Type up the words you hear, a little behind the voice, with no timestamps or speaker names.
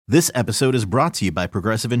This episode is brought to you by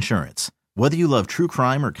Progressive Insurance. Whether you love true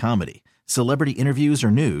crime or comedy, celebrity interviews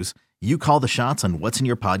or news, you call the shots on what's in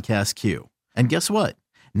your podcast queue. And guess what?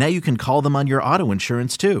 Now you can call them on your auto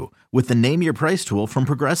insurance too with the Name Your Price tool from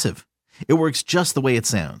Progressive. It works just the way it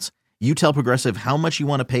sounds. You tell Progressive how much you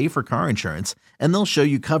want to pay for car insurance, and they'll show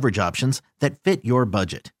you coverage options that fit your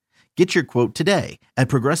budget. Get your quote today at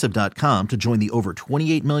Progressive.com to join the over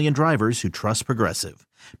 28 million drivers who trust Progressive.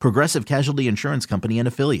 Progressive Casualty Insurance Company and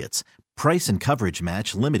Affiliates. Price and coverage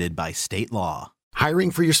match limited by state law. Hiring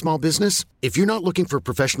for your small business? If you're not looking for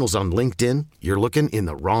professionals on LinkedIn, you're looking in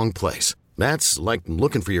the wrong place. That's like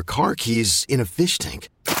looking for your car keys in a fish tank.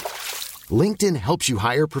 LinkedIn helps you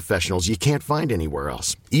hire professionals you can't find anywhere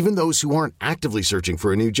else, even those who aren't actively searching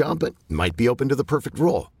for a new job but might be open to the perfect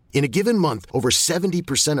role. In a given month, over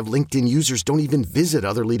 70% of LinkedIn users don't even visit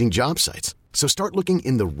other leading job sites. So start looking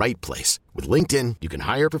in the right place. With LinkedIn, you can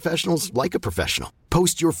hire professionals like a professional.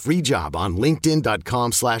 Post your free job on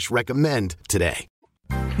linkedin.com/recommend today.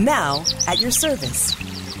 Now, at your service.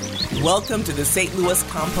 Welcome to the St. Louis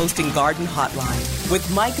Composting Garden Hotline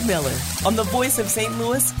with Mike Miller on the voice of St.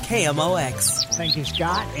 Louis, KMOX. Thank you,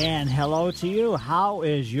 Scott, and hello to you. How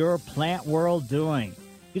is your plant world doing?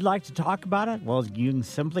 If you'd like to talk about it, well, you can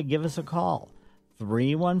simply give us a call,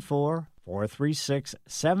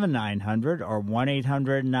 314-436-7900 or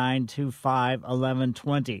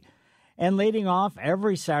 1-800-925-1120. And leading off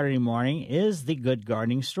every Saturday morning is the Good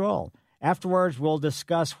Gardening Stroll. Afterwards, we'll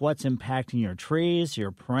discuss what's impacting your trees,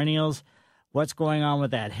 your perennials, what's going on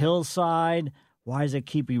with that hillside, why does it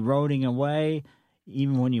keep eroding away,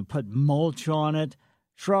 even when you put mulch on it,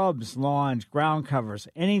 shrubs, lawns, ground covers,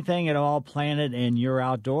 anything at all planted in your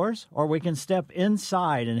outdoors, or we can step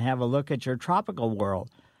inside and have a look at your tropical world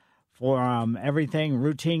for everything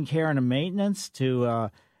routine care and maintenance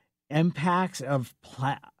to impacts of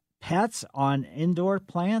pets on indoor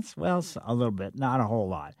plants. Well, a little bit, not a whole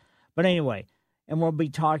lot. But anyway, and we'll be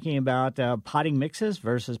talking about potting mixes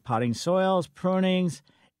versus potting soils, prunings,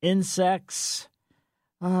 insects,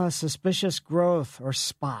 suspicious growth or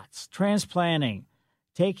spots, transplanting,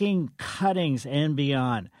 taking cuttings and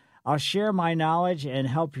beyond. I'll share my knowledge and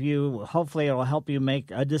help you. Hopefully, it'll help you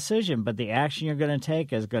make a decision, but the action you're going to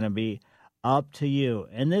take is going to be up to you.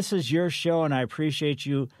 And this is your show, and I appreciate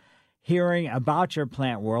you hearing about your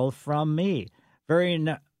plant world from me.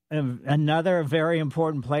 Another very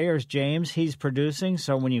important player is James. He's producing,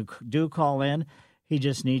 so when you do call in, he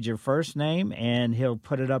just needs your first name, and he'll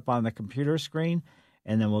put it up on the computer screen,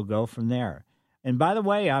 and then we'll go from there. And by the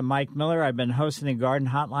way, I'm Mike Miller. I've been hosting the Garden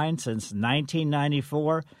Hotline since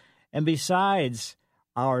 1994. And besides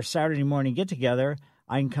our Saturday morning get-together,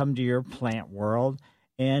 I can come to your plant world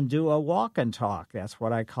and do a walk and talk. That's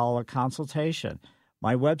what I call a consultation.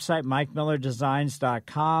 My website,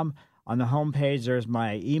 MikeMillerDesigns.com. On the homepage, there's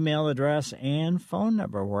my email address and phone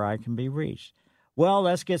number where I can be reached. Well,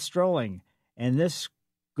 let's get strolling. And this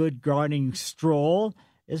Good Gardening Stroll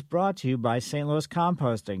is brought to you by St. Louis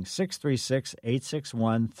Composting,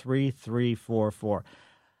 636-861-3344.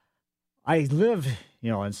 I live,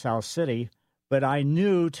 in South City, but I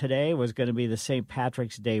knew today was going to be the St.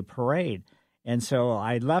 Patrick's Day Parade. And so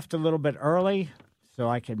I left a little bit early so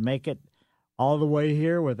I could make it all the way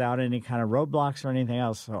here without any kind of roadblocks or anything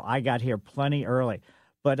else. So I got here plenty early.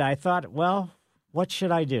 But I thought, well, what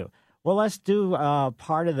should I do? Well, let's do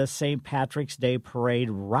part of the St. Patrick's Day Parade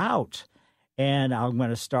route. And I'm going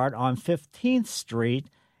to start on 15th Street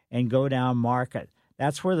and go down Market.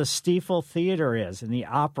 That's where the Stiefel Theater is in the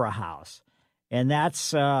Opera House. And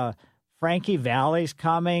that's Frankie Valli's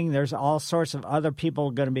coming. There's all sorts of other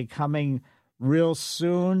people going to be coming real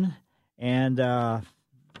soon. And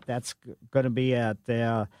that's going to be at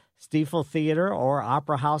the Stiefel Theater or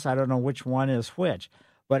Opera House. I don't know which one is which.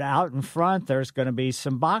 But out in front, there's going to be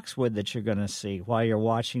some boxwood that you're going to see while you're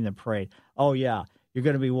watching the parade. Oh, yeah, you're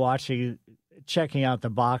going to be checking out the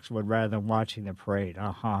boxwood rather than watching the parade.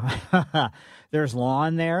 There's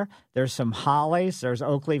lawn there. There's some hollies. There's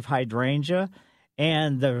oak leaf hydrangea.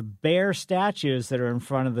 And the bear statues that are in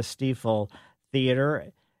front of the Stiefel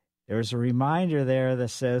Theater. There's a reminder there that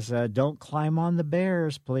says, don't climb on the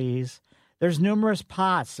bears, please. There's numerous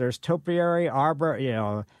pots. There's topiary in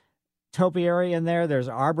there. There's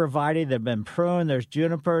arborvitae that have been pruned. There's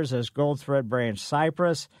junipers. There's gold thread branch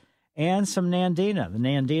cypress. And some nandina. The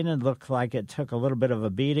nandina looked like it took a little bit of a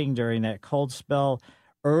beating during that cold spell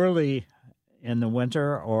early in the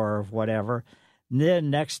winter or whatever. And then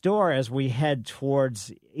next door, as we head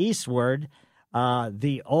towards eastward,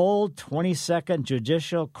 the old 22nd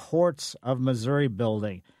Judicial Courts of Missouri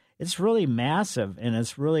building. It's really massive, and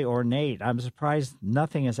it's really ornate. I'm surprised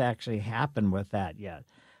nothing has actually happened with that yet.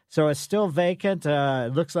 So it's still vacant.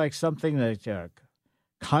 It looks like something that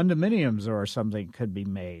condominiums or something could be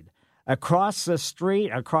made. Across the street,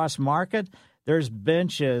 across Market, there's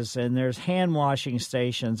benches and there's hand washing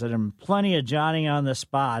stations and plenty of Johnny on the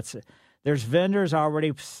spots. There's vendors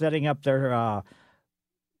already setting up their,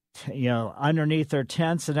 underneath their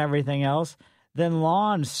tents and everything else. Then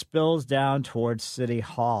lawn spills down towards City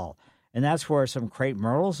Hall. And that's where some crepe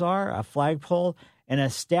myrtles are, a flagpole, and a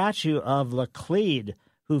statue of Laclede,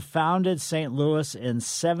 who founded St. Louis in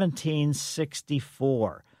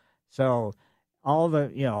 1764. So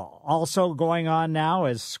also going on now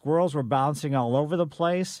is squirrels were bouncing all over the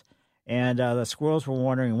place, and the squirrels were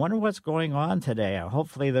wonder what's going on today.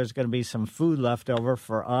 Hopefully there's going to be some food left over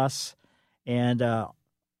for us. And,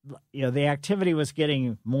 the activity was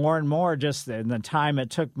getting more and more just in the time it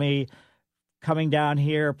took me coming down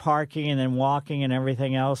here, parking, and then walking and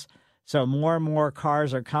everything else. So more and more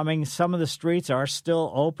cars are coming. Some of the streets are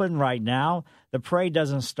still open right now. The parade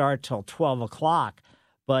doesn't start till 12 o'clock.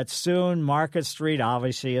 But soon, Market Street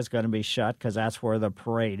obviously is going to be shut because that's where the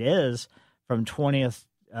parade is, from 20th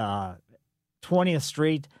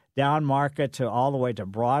Street down Market to all the way to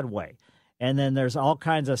Broadway. And then there's all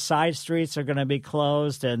kinds of side streets are going to be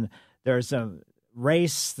closed, and there's a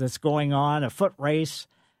race that's going on, a foot race,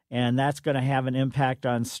 and that's going to have an impact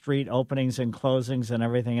on street openings and closings and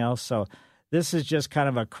everything else. So this is just kind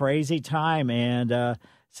of a crazy time. And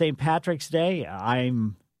St. Patrick's Day,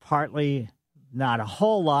 I'm partly, not a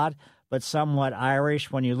whole lot, but somewhat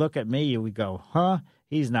Irish. When you look at me, you would go,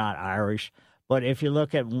 he's not Irish. But if you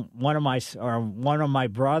look at one of my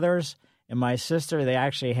brothers and my sister, they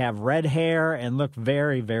actually have red hair and look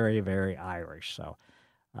very, very, very Irish. So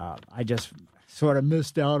I just sort of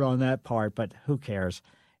missed out on that part, but who cares?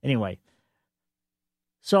 Anyway,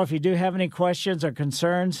 so if you do have any questions or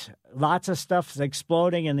concerns, lots of stuff is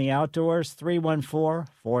exploding in the outdoors.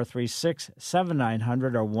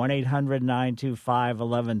 314-436-7900 or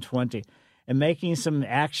 1-800-925-1120. And making some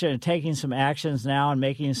action, taking some actions now and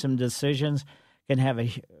making some decisions can have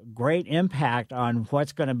a great impact on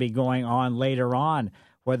what's going to be going on later on,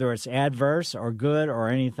 whether it's adverse or good or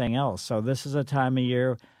anything else. So this is a time of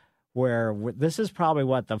year where this is probably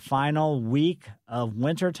the final week of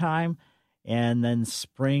wintertime, and then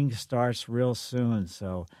spring starts real soon.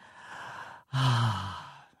 So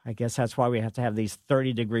I guess that's why we have to have these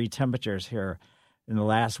 30-degree temperatures here in the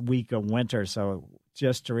last week of winter. So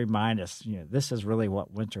just to remind us, this is really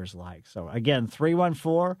what winter's like. So again,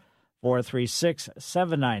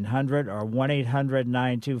 314-436-7900 or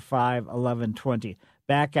 1-800-925-1120.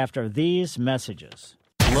 Back after these messages.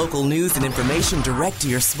 Local news and information direct to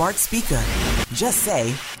your smart speaker. Just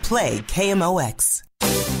say, play KMOX.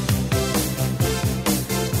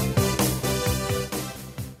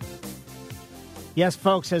 Yes,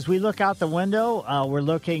 folks, as we look out the window, we're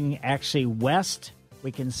looking actually west.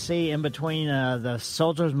 We can see in between the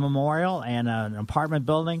Soldiers Memorial and an apartment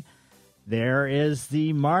building, there is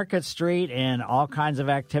the Market Street and all kinds of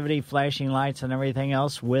activity, flashing lights and everything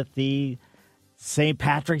else with the St.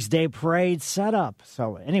 Patrick's Day Parade set up.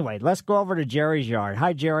 So anyway, let's go over to Jerry's yard.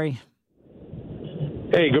 Hi, Jerry.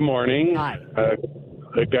 Hey, good morning. Hi.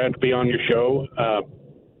 Glad to be on your show.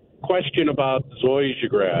 Question about zoysia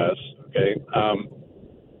grass. Okay.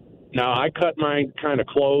 Now, I cut mine kind of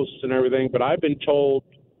close and everything, but I've been told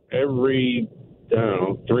every, 3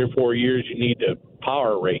 or 4 years you need to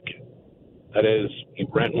power rake. That is, you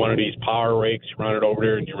rent one of these power rakes, you run it over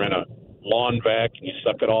there, and you rent a lawn vac, and you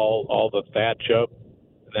suck it all the thatch up,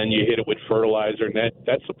 and then you hit it with fertilizer, and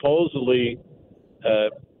that supposedly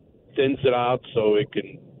thins it out so it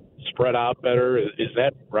can spread out better. Is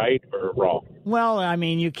that right or wrong? Well, I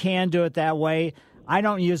mean, you can do it that way. I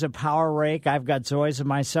don't use a power rake. I've got zoysia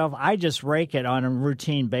myself. I just rake it on a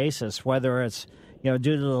routine basis, whether it's due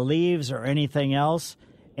to the leaves or anything else.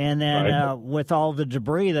 And then with all the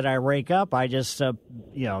debris that I rake up, I just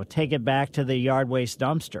take it back to the yard waste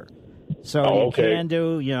dumpster. So you can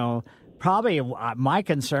do probably my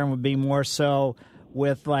concern would be more so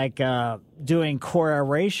with doing core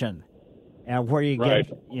aeration, where you get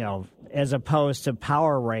as opposed to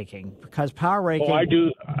power raking, because power raking. Oh, I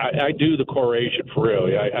do the coration for real.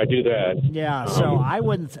 Yeah, I do that. Yeah, so I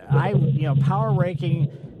wouldn't. Power raking.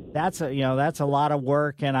 That's a lot of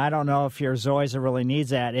work, and I don't know if your zoysia really needs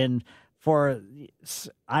that. And I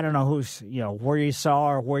don't know where you saw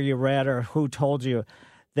or where you read or who told you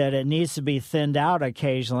that it needs to be thinned out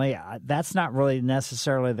occasionally. That's not really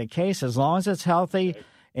necessarily the case. As long as it's healthy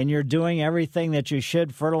and you're doing everything that you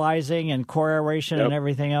should, fertilizing and core aeration and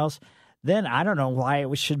everything else, then I don't know why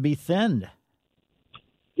it should be thinned.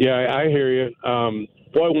 Yeah, I hear you.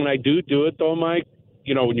 Boy, when I do it, though, Mike,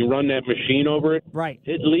 when you run that machine over it, Right.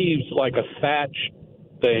 it leaves like a thatch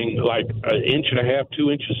thing, like 1.5 inches,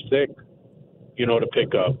 2 inches thick, to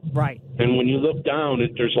pick up. Right. And when you look down,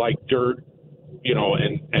 there's like dirt,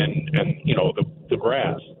 and the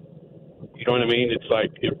grass. You know what I mean? It's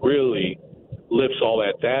like it really lifts all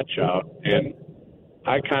that thatch out, and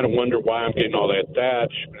I kind of wonder why I'm getting all that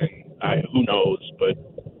thatch, and who knows? But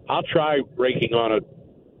I'll try raking on it,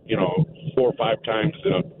 4 or 5 times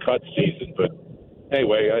in a cut season. But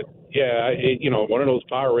anyway, one of those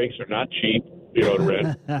power rakes are not cheap, to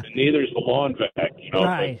rent, and neither is the lawn vac,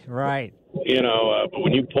 Right, right. But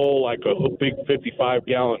when you pull like a big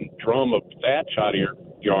 55-gallon drum of thatch out of your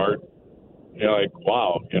yard, you're like,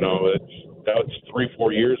 wow, that's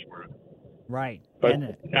 3-4 years worth. Right. But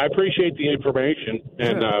I appreciate the information,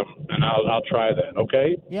 and I'll try that.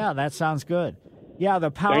 Okay. Yeah, that sounds good. Yeah,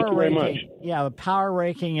 the power Thank you very raking. much. Yeah, the power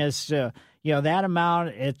raking is that amount.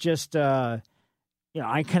 It just I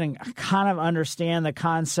can kind of understand the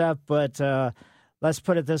concept, but let's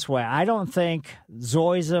put it this way: I don't think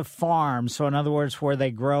Zoysia Farms, so in other words, where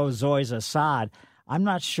they grow Zoysia sod, I'm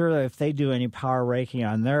not sure if they do any power raking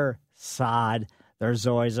on their sod, their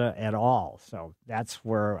Zoysia at all. So that's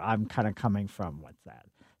where I'm kind of coming from with that.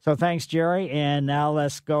 So thanks, Jerry. And now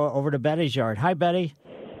let's go over to Betty's yard. Hi, Betty.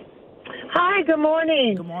 Hi, good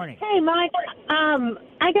morning. Good morning. Hey, Mike.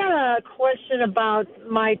 I got a question about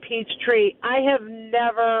my peach tree. I have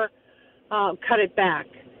never cut it back,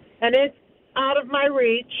 and it's out of my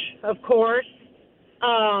reach, of course.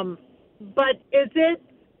 But is it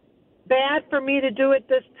bad for me to do it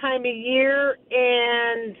this time of year?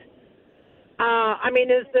 And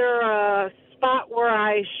is there a spot where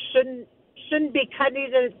I shouldn't be cutting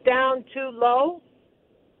it down too low?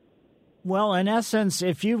 Well, in essence,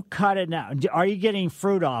 if you cut it now, are you getting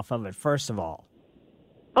fruit off of it, first of all?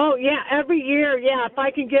 Oh, yeah, every year, yeah, if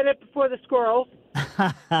I can get it before the squirrels.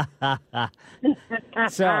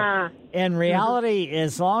 So, in reality,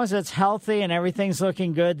 as long as it's healthy and everything's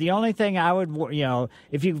looking good, the only thing I would,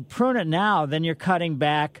 if you prune it now, then you're cutting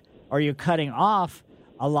back or you're cutting off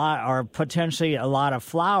a lot or potentially a lot of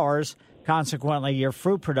flowers. Consequently, your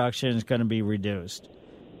fruit production is going to be reduced.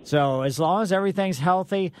 So as long as everything's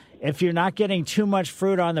healthy, if you're not getting too much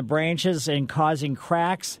fruit on the branches and causing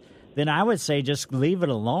cracks, then I would say just leave it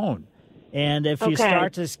alone. And if you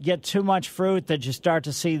start to get too much fruit that you start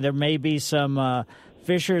to see there may be some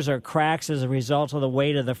fissures or cracks as a result of the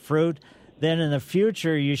weight of the fruit, then in the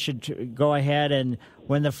future you should go ahead and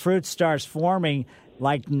when the fruit starts forming,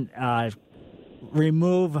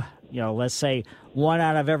 remove, let's say 1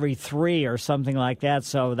 out of every 3 or something like that,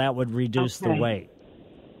 so that would reduce the weight.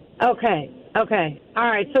 Okay. All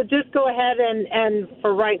right. So just go ahead and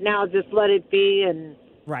for right now, just let it be. And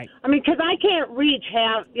right. Because I can't reach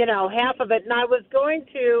half of it. And I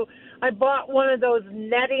bought one of those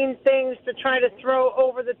netting things to try to throw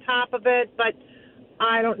over the top of it, but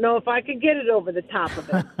I don't know if I could get it over the top of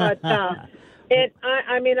it. But I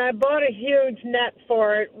bought a huge net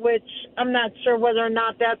for it, which I'm not sure whether or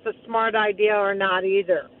not that's a smart idea or not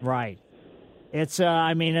either. Right. It's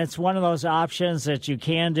it's one of those options that you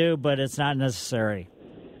can do, but it's not necessary.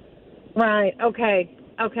 Right. Okay.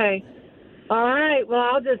 All right. Well,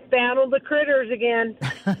 I'll just battle the critters again.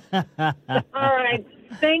 All right.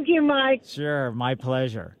 Thank you, Mike. Sure. My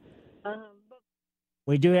pleasure.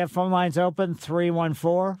 We do have phone lines open,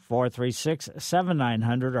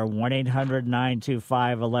 314-436-7900 or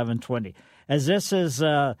 1-800-925-1120. As this is,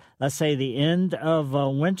 let's say, the end of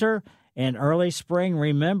winter and early spring,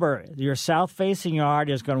 remember, your south-facing yard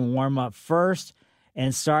is going to warm up first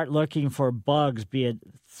and start looking for bugs, be it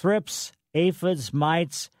thrips, aphids,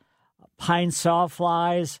 mites, pine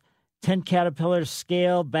sawflies, tent caterpillars,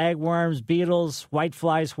 scale, bagworms, beetles,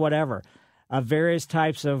 whiteflies, whatever. Various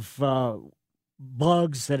types of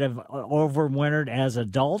bugs that have overwintered as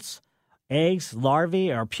adults, eggs,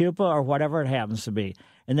 larvae, or pupa, or whatever it happens to be.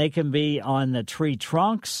 And they can be on the tree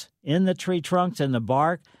trunks, in the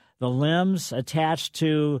bark, the limbs attached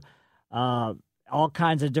to all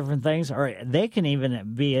kinds of different things, or they can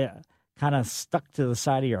even be kind of stuck to the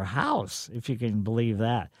side of your house, if you can believe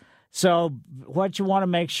that. So what you want to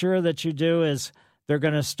make sure that you do is they're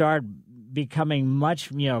going to start becoming much,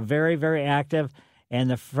 very, very active. And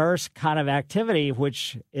the first kind of activity,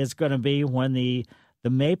 which is going to be when the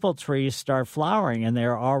maple trees start flowering, and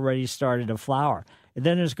they're already started to flower. And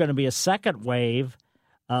then there's going to be a second wave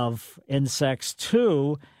of insects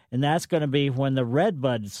too, and that's going to be when the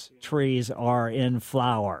redbud trees are in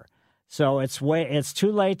flower. So it's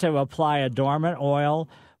too late to apply a dormant oil,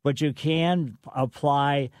 but you can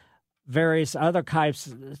apply various other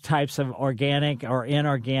types of organic or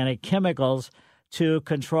inorganic chemicals to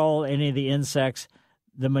control any of the insects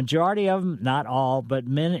the majority of them, not all, but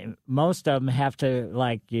most of them have to,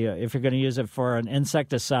 if you're going to use it for an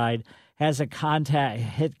insecticide, has a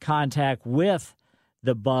hit contact with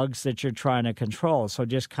the bugs that you're trying to control. So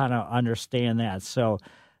just kind of understand that. So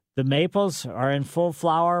the maples are in full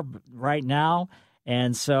flower right now,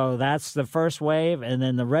 and so that's the first wave. And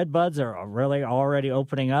then the red buds are really already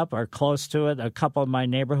opening up, or close to it. A couple of my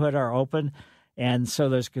neighborhood are open, and so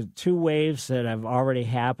there's 2 waves that have already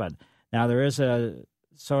happened. Now there is a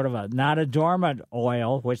sort of not a dormant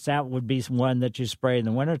oil, which that would be one that you spray in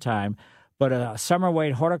the wintertime, but a summer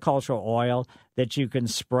weight horticultural oil that you can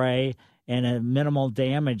spray and a minimal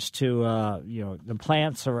damage to the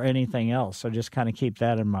plants or anything else. So just kind of keep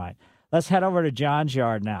that in mind. Let's head over to John's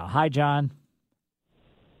yard now. Hi, John.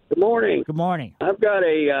 Good morning. Good morning. I've got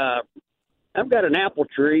an apple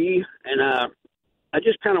tree, and I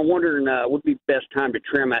just kind of wondering would be the best time to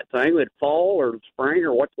trim that thing? Would it fall or spring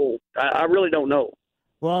or what? I really don't know.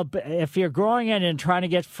 Well, if you're growing it and trying to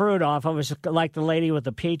get fruit off, I was like the lady with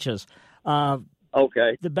the peaches.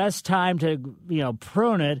 Okay. The best time to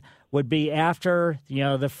prune it would be after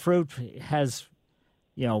the fruit has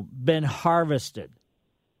been harvested.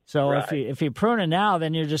 So right. if you prune it now,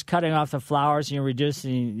 then you're just cutting off the flowers and you're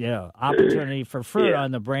reducing opportunity for fruit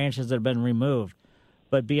on the branches that have been removed.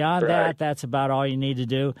 But beyond that, that's about all you need to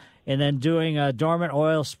do. And then doing a dormant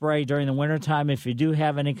oil spray during the wintertime, if you do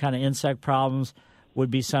have any kind of insect problems, would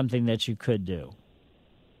be something that you could do.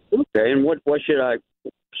 Okay, and what should I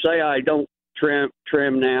say? I don't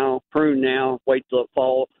trim now, prune now, wait till the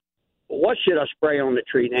fall. What should I spray on the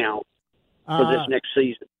tree now for this next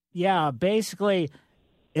season? Yeah, basically,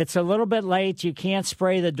 it's a little bit late. You can't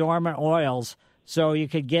spray the dormant oils, so you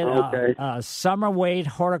could get a summer weight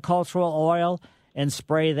horticultural oil and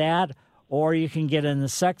spray that, or you can get an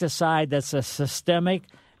insecticide that's a systemic,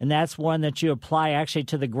 and that's one that you apply actually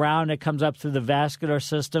to the ground. It comes up through the vascular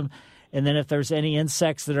system, and then if there's any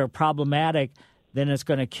insects that are problematic, then it's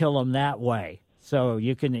going to kill them that way. So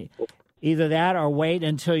you can either that or wait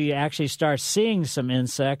until you actually start seeing some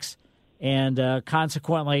insects, and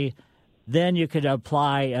consequently, then you could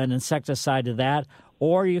apply an insecticide to that.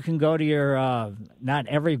 Or you can go to your, not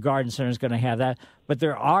every garden center is going to have that, but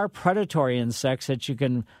there are predatory insects that you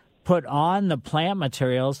can put on the plant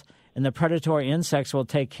materials, and the predatory insects will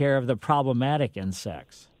take care of the problematic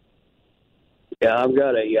insects. Yeah, I've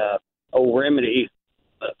got a old remedy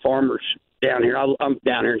farmers down here. I'm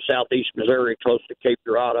down here in southeast Missouri, close to Cape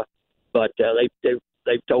Girardeau, but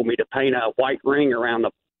they've told me to paint a white ring around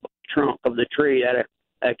the trunk of the tree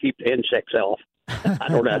that keep the insects off. I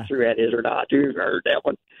don't know how true that is or not. You've heard that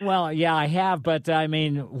one. Well, yeah, I have, but I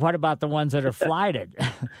mean, what about the ones that are flighted?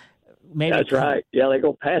 Maybe that's right. Yeah, they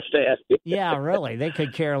go past that. Yeah, really. They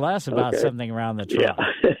could care less about something around the trunk.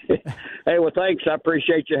 Yeah. Hey, well, thanks. I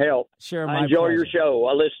appreciate your help. Sure, I enjoy pleasure. your show.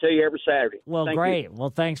 I listen to you every Saturday. Well, Thank great. you.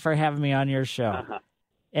 Well, thanks for having me on your show. Uh-huh.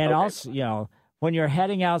 And okay. also, when you're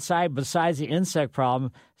heading outside, besides the insect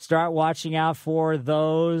problem, start watching out for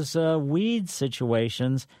those weed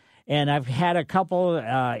situations. And I've had a couple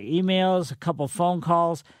emails, a couple phone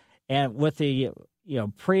calls, and with the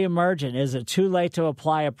pre-emergent, is it too late to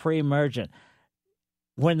apply a pre-emergent?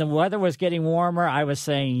 When the weather was getting warmer, I was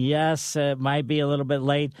saying, yes, it might be a little bit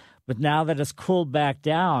late. But now that it's cooled back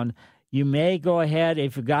down, you may go ahead,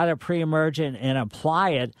 if you got a pre-emergent, and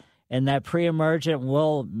apply it. And that pre-emergent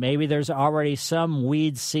maybe there's already some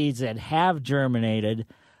weed seeds that have germinated,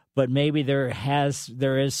 but maybe there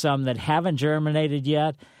is some that haven't germinated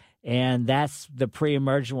yet. And that's the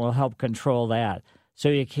pre-emergent will help control that. So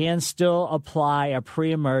you can still apply a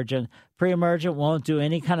pre-emergent. Pre-emergent won't do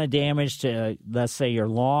any kind of damage to, let's say, your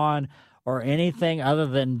lawn or anything other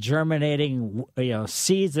than germinating,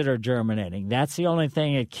 seeds that are germinating. That's the only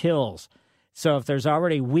thing it kills. So if there's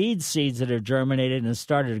already weed seeds that are germinated and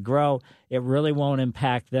started to grow, it really won't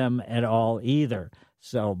impact them at all either.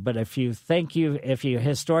 So, but if you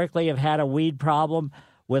historically have had a weed problem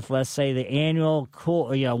with, let's say, the annual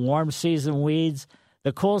warm season weeds,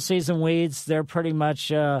 the cool season weeds, they're pretty much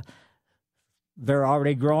they're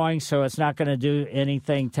already growing, so it's not going to do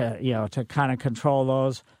anything to kind of control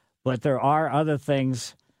those. But there are other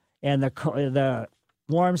things, and the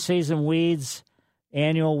warm season weeds,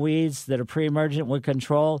 annual weeds that are pre-emergent would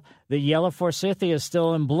control. The yellow forsythia is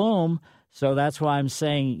still in bloom, so that's why I'm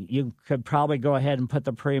saying you could probably go ahead and put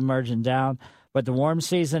the pre-emergent down. But the warm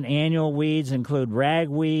season annual weeds include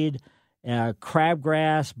ragweed,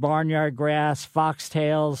 crabgrass, barnyard grass,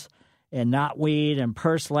 foxtails, and knotweed, and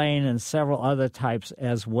purslane, and several other types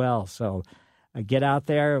as well. So get out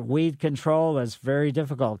there. Weed control is very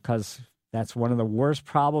difficult because that's one of the worst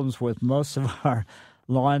problems with most of our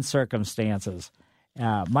lawn circumstances.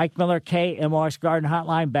 Mike Miller, KMOX Garden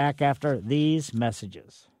Hotline, back after these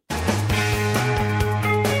messages.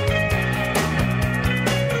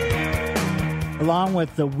 Along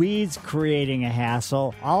with the weeds creating a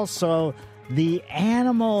hassle, also the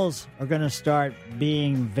animals are going to start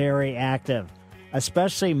being very active,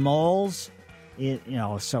 especially moles.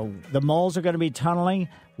 So the moles are going to be tunneling.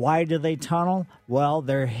 Why do they tunnel? Well,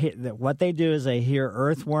 what they do is they hear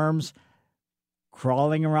earthworms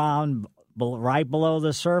crawling around right below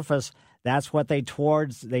the surface. That's what they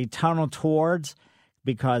tunnel towards,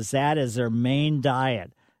 because that is their main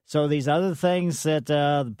diet. So these other things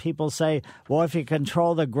that people say, well, if you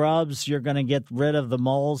control the grubs, you're going to get rid of the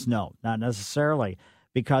moles. No, not necessarily.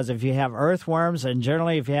 Because if you have earthworms, and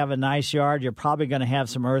generally if you have a nice yard, you're probably going to have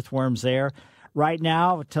some earthworms there. Right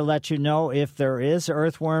now, to let you know if there is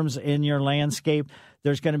earthworms in your landscape,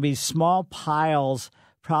 there's going to be small piles,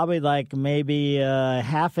 probably like maybe a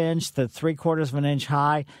 ½ inch to 3/4 of an inch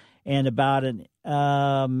high, and about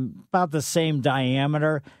the same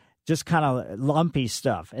diameter. Just kind of lumpy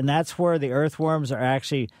stuff. And that's where the earthworms are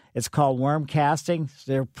actually, it's called worm casting.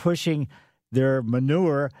 They're pushing their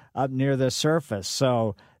manure up near the surface.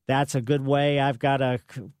 So that's a good way. I've got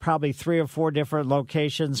probably 3 or 4 different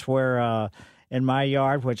locations where in my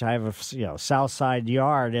yard, which I have a south side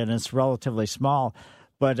yard, and it's relatively small,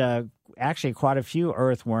 but actually quite a few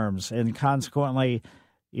earthworms. And consequently,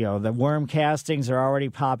 the worm castings are already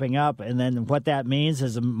popping up. And then what that means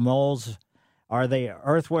is the moles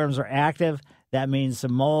earthworms are active. That means the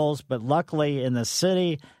moles. But luckily in the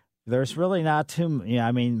city, there's really not too.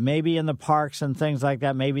 Maybe in the parks and things like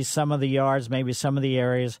that. Maybe some of the yards. Maybe some of the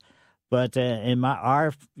areas. But in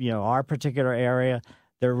our particular area,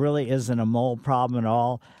 there really isn't a mole problem at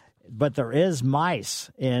all. But there is mice,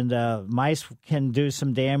 and mice can do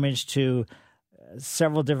some damage to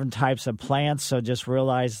several different types of plants. So just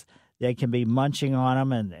realize they can be munching on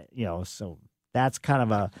them, and so that's kind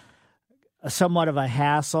of a somewhat of a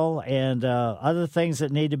hassle. And other things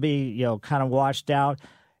that need to be kind of watched out.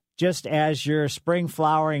 Just as your spring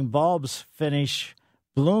flowering bulbs finish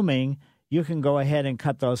blooming, you can go ahead and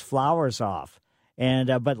cut those flowers off,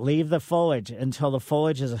 but leave the foliage until the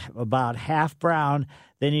foliage is about half brown.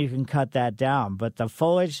 Then you can cut that down. But the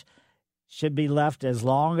foliage should be left as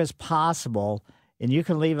long as possible, and you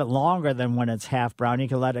can leave it longer than when it's half brown. You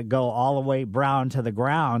can let it go all the way brown to the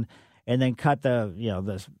ground, and then cut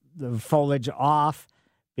the foliage off,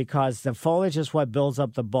 because the foliage is what builds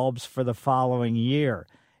up the bulbs for the following year.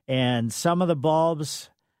 And some of the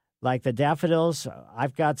bulbs, like the daffodils,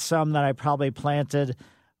 I've got some that I probably planted.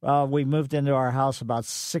 We moved into our house about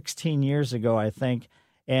 16 years ago, I think,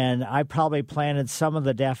 and I probably planted some of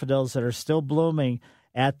the daffodils that are still blooming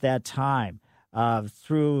at that time.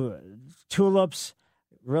 Through tulips,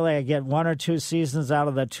 really I get 1 or 2 seasons out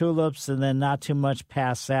of the tulips, and then not too much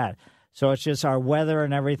past that. So it's just our weather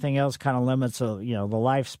and everything else kind of limits, the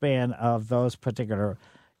lifespan of those particular,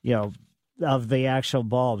 of the actual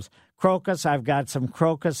bulbs. Crocus, I've got some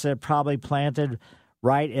crocus that probably planted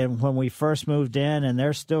right in when we first moved in, and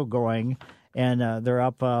they're still going, and they're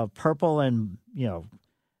up purple and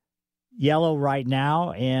yellow right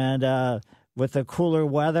now. And with the cooler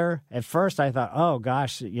weather, at first I thought, oh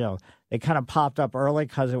gosh, they kind of popped up early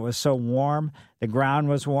because it was so warm. The ground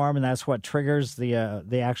was warm, and that's what triggers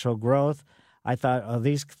the actual growth. I thought, oh,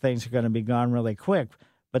 these things are going to be gone really quick.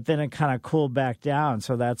 But then it kind of cooled back down,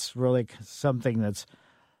 so that's really something that's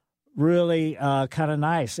really kind of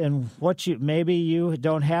nice. And maybe you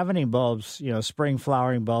don't have any bulbs, spring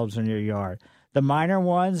flowering bulbs in your yard. The minor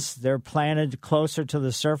ones, they're planted closer to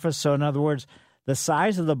the surface. So in other words, the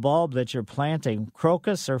size of the bulb that you're planting,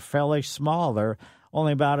 crocus are fairly small. They're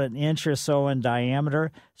only about 1 inch or so in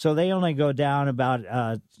diameter. So they only go down about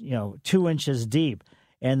 2 inches deep.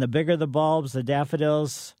 And the bigger the bulbs, the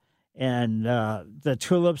daffodils and the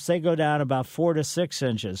tulips, they go down about 4 to 6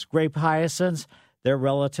 inches. Grape hyacinths, they're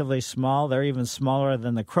relatively small. They're even smaller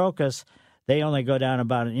than the crocus. They only go down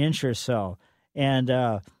about 1 inch or so. And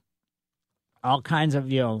all kinds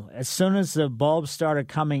of, as soon as the bulbs started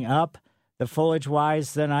coming up, the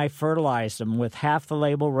foliage-wise, then I fertilized them with half the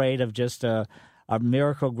label rate of just a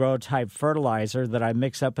Miracle-Gro type fertilizer that I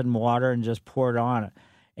mix up in water and just pour it on it.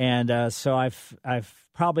 And so I've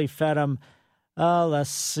probably fed them, let's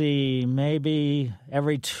see, maybe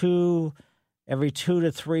every two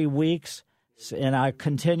to 3 weeks. And I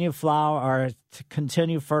continue fertilizing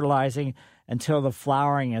until the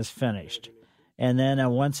flowering is finished. And then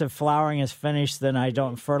once the flowering is finished, then I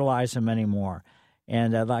don't fertilize them anymore.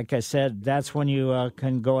 And like I said, that's when you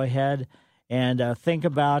can go ahead and think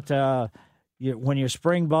about, when your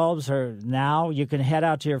spring bulbs are now, you can head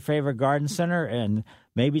out to your favorite garden center and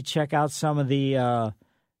maybe check out some of the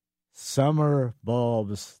summer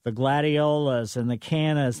bulbs, the gladiolas and the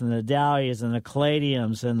cannas and the dahlias and the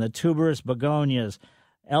caladiums and the tuberous begonias,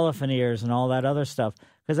 elephant ears and all that other stuff,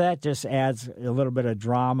 because that just adds a little bit of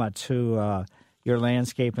drama to your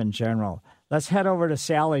landscape in general. Let's head over to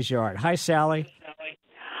Sally's yard. Hi, Sally.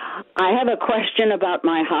 I have a question about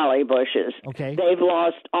my holly bushes. Okay. They've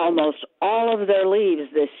lost almost all of their leaves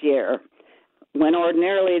this year, when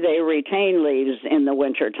ordinarily they retain leaves in the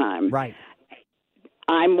wintertime. Right.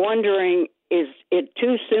 I'm wondering, is it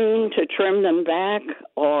too soon to trim them back,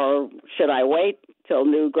 or should I wait till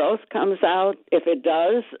new growth comes out if it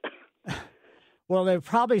does? Well, they're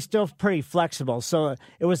probably still pretty flexible. So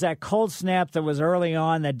it was that cold snap that was early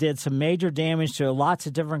on that did some major damage to lots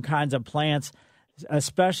of different kinds of plants,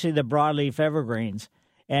 especially the broadleaf evergreens.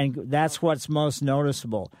 And that's what's most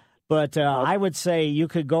noticeable. But I would say you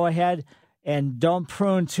could go ahead and don't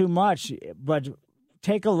prune too much, but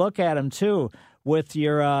take a look at them too. With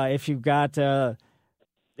your, if you've got,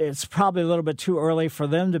 it's probably a little bit too early for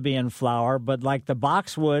them to be in flower, but like the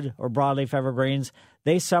boxwood or broadleaf evergreens,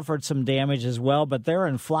 they suffered some damage as well, but they're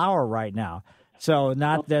in flower right now. So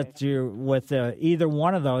not that you're with either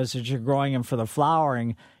one of those that you're growing them for the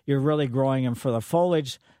flowering, you're really growing them for the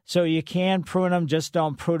foliage. So you can prune them, just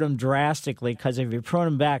don't prune them drastically, because if you prune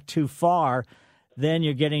them back too far, then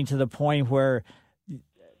you're getting to the point where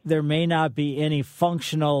there may not be any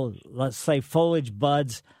functional, let's say, foliage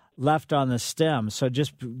buds left on the stem. So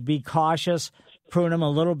just be cautious, prune them a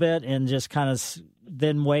little bit, and just kind of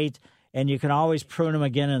then wait. And you can always prune them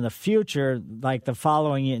again in the future, like the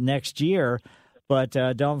following next year, but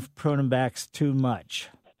don't prune them back too much.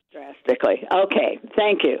 Drastically. Okay,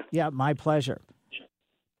 thank you. Yeah, my pleasure.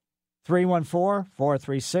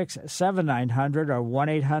 314-436-7900 or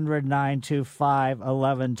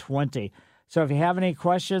 1-800-925-1120. So if you have any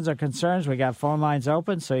questions or concerns, we got phone lines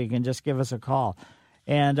open, so you can just give us a call.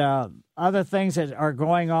 And other things that are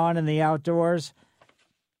going on in the outdoors,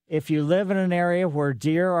 if you live in an area where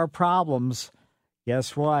deer are problems,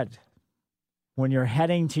 guess what? When you're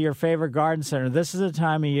heading to your favorite garden center, this is the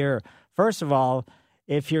time of year. First of all,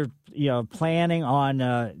 if you're planning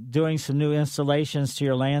on doing some new installations to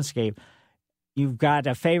your landscape, you've got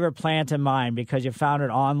a favorite plant in mind because you found it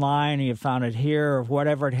online or you found it here or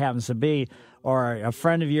whatever it happens to be, or a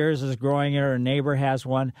friend of yours is growing it or a neighbor has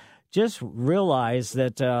one. Just realize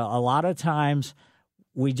that a lot of times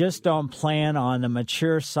we just don't plan on the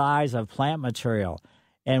mature size of plant material.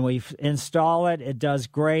 And we install it, it does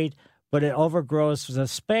great, but it overgrows the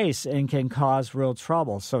space and can cause real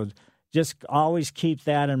trouble. So just always keep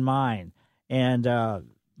that in mind. And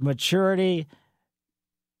maturity,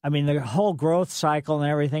 I mean, the whole growth cycle and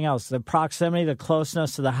everything else, the proximity, the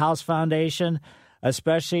closeness to the house foundation,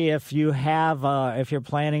 especially if you have, if you're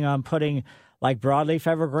planning on putting like broadleaf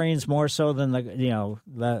evergreens more so than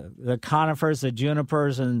the conifers, the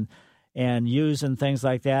junipers and yews and things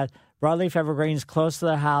like that. Broadleaf evergreens close to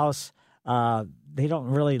the house, they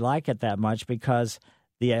don't really like it that much because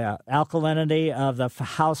the alkalinity of the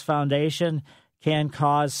house foundation can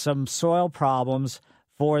cause some soil problems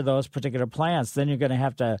for those particular plants. Then you're going to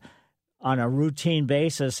have to, on a routine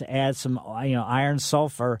basis, add some iron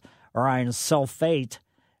sulfur or iron sulfate,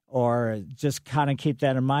 or just kind of keep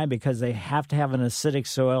that in mind because they have to have an acidic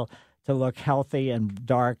soil to look healthy and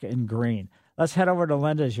dark and green. Let's head over to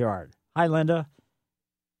Linda's yard. Hi, Linda.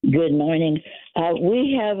 Good morning.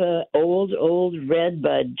 We have an old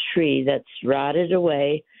redbud tree that's rotted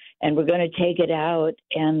away, and we're going to take it out.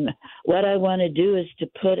 And what I want to do is to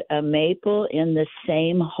put a maple in the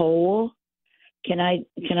same hole. Can I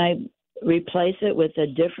replace it with a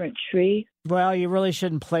different tree? Well, you really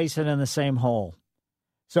shouldn't place it in the same hole.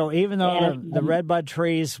 So even though the redbud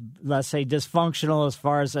trees, let's say, dysfunctional as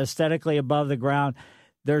far as aesthetically above the ground,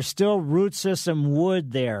 there's still root system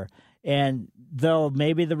wood there. And though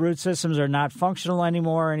maybe the root systems are not functional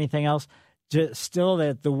anymore or anything else, still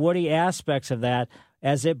that the woody aspects of that,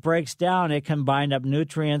 as it breaks down, it can bind up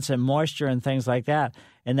nutrients and moisture and things like that.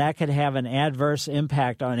 And that could have an adverse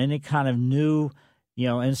impact on any kind of new,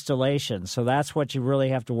 installation. So that's what you really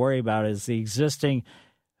have to worry about is the existing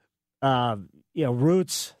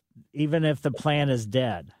roots, even if the plant is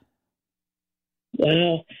dead.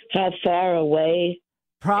 Well, how far away?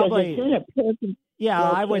 Probably. It's in a perfect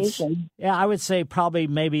location. I would say probably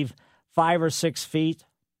maybe 5 or 6 feet.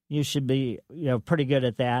 You should be, pretty good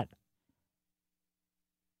at that.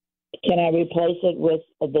 Can I replace it with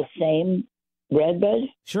the same redbud?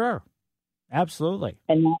 Sure, absolutely.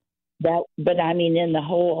 And but I mean in the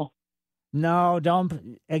hole. No,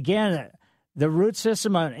 don't. Again, the root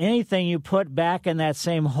system on anything you put back in that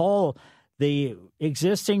same hole, the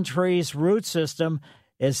existing tree's root system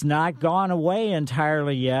is not gone away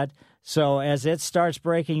entirely yet. So as it starts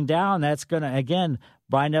breaking down, that's going to, again,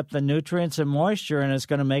 bind up the nutrients and moisture, and it's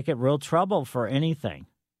going to make it real trouble for anything.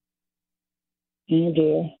 Oh,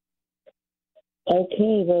 dear.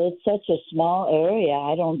 Okay, well, it's such a small area.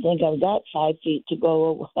 I don't think I've got 5 feet to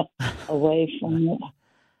go away from it.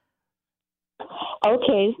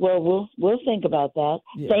 Okay, well, we'll think about that.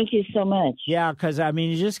 Yeah. Thank you so much. Yeah, because, I mean,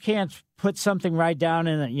 you just can't put something right down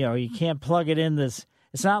in it. You know, you can't plug it in this.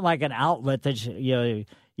 It's not like an outlet that,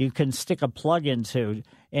 you can stick a plug into.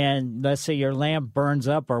 And let's say your lamp burns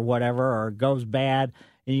up or whatever, or goes bad,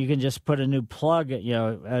 and you can just put a new plug,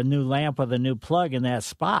 a new lamp with a new plug in that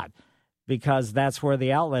spot, because that's where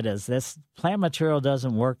the outlet is. This plant material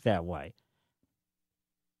doesn't work that way.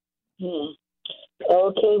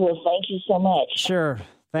 Okay, well, thank you so much. Sure.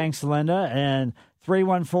 Thanks, Linda. And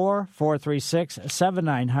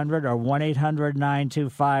 314-436-7900 or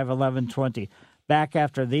 1-800-925-1120. Back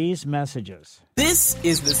after these messages. This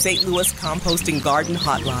is the St. Louis Composting Garden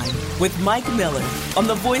Hotline with Mike Miller on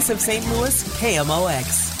the voice of St. Louis,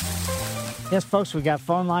 KMOX. Yes, folks, we got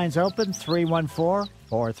phone lines open,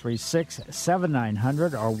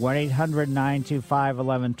 314-436-7900 or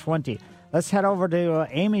 1-800-925-1120. Let's head over to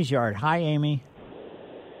Amy's yard. Hi, Amy.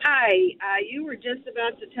 Hi. You were just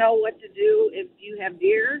about to tell what to do if you have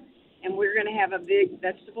deer, and we're going to have a big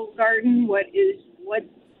vegetable garden. What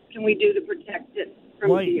can we do to protect it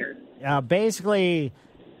from deer? Basically,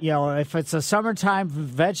 if it's a summertime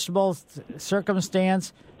vegetable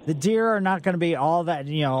circumstance, the deer are not going to be all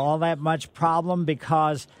that much problem,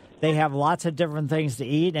 because they have lots of different things to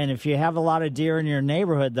eat. And if you have a lot of deer in your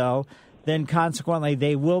neighborhood, though, then consequently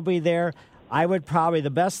they will be there. I would probably, the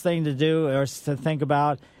best thing to do or to think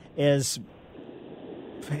about is,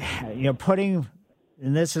 putting,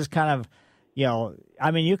 and this is kind of, you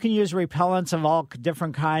can use repellents of all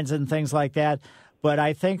different kinds and things like that. But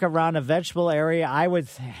I think around a vegetable area, I would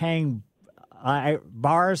hang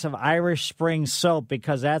bars of Irish Spring soap,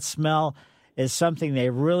 because that smell is something they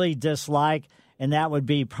really dislike. And that would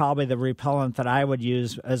be probably the repellent that I would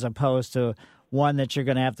use, as opposed to one that you're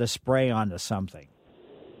going to have to spray onto something.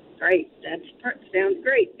 Great. That sounds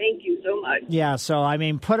great. Thank you so much. Yeah, so,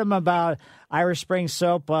 put them about Irish Spring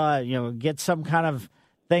soap, get some kind of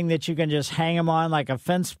thing that you can just hang them on, like a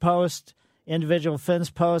fence post, individual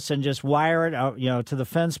fence posts, and just wire it, to the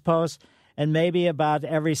fence post. And maybe about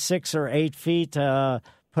every 6 or 8 feet,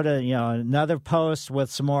 put another post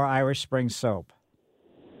with some more Irish Spring soap.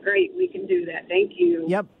 Great. We can do that. Thank you.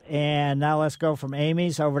 Yep. And now let's go from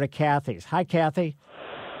Amy's over to Kathy's. Hi, Kathy.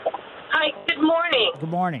 Hi. Good morning. Good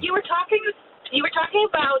morning. You were talking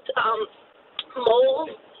about mold.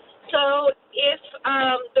 So if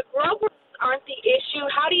the growers aren't the issue,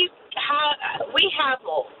 we have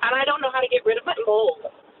mold, and I don't know how to get rid of mold.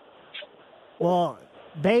 Well,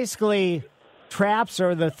 basically, traps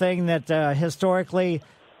are the thing that historically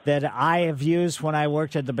that I have used when I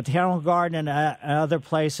worked at the Botanical Garden and other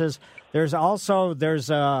places. There's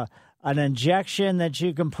an injection that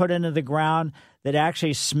you can put into the ground that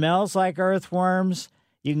actually smells like earthworms.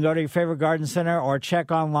 You can go to your favorite garden center or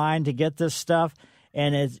check online to get this stuff,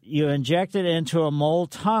 and you inject it into a mold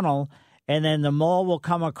tunnel, and then the mold will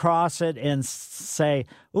come across it and say,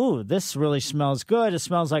 ooh, this really smells good. It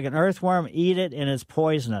smells like an earthworm. Eat it, and it's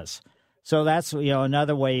poisonous. So that's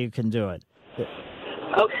another way you can do it. Okay.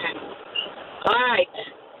 All right.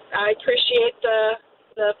 I appreciate the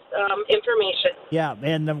information. Yeah,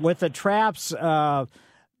 and with the traps have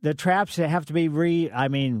to be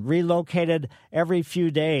relocated every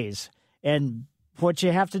few days. And what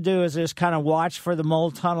you have to do is just kind of watch for the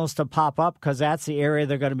mold tunnels to pop up, because that's the area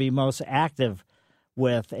they're going to be most active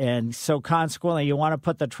with. And so consequently, you want to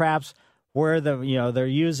put the traps where they're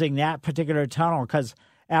using that particular tunnel, because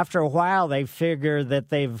after a while they figure that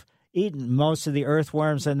they've eaten most of the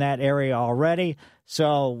earthworms in that area already.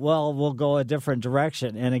 So, we'll go a different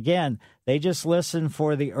direction. And again, they just listen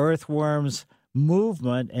for the earthworms'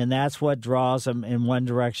 movement, and that's what draws them in one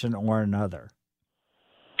direction or another.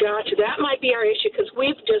 Gotcha. That might be our issue, because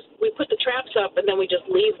we put the traps up and then we just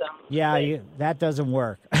leave them. Yeah, that doesn't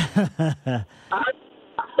work. Okay.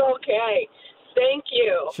 Thank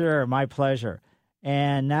you. Sure, my pleasure.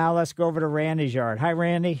 And now let's go over to Randy's yard. Hi,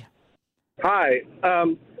 Randy. Hi. I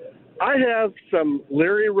have some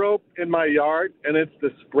Leary rope in my yard, and it's the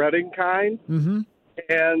spreading kind. Mm-hmm.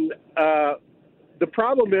 And the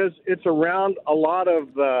problem is it's around a lot of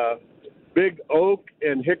big oak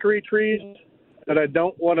and hickory trees that I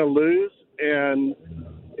don't want to lose, and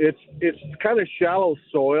it's kind of shallow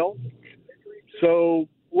soil. So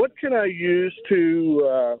what can I use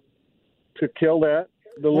to kill that?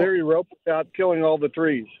 The Leary rope without killing all the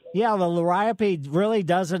trees. Yeah, the liriope really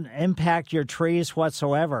doesn't impact your trees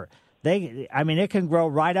whatsoever. It can grow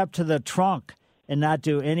right up to the trunk and not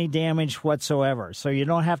do any damage whatsoever. So you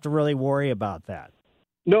don't have to really worry about that.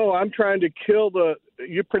 No, I'm trying to kill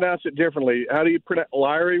you pronounce it differently. How do you pronounce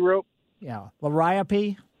Leary rope? Yeah,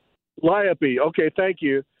 liriope. Liriope. Okay, thank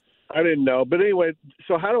you. I didn't know. But anyway,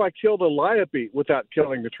 so how do I kill the liriope without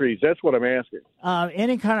killing the trees? That's what I'm asking.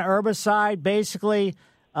 Any kind of herbicide basically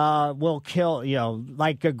will kill,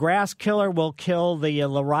 like a grass killer will kill the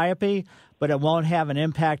liriope, but it won't have an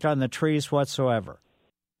impact on the trees whatsoever.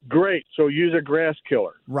 Great. So use a grass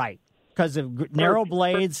killer. Right. Because of narrow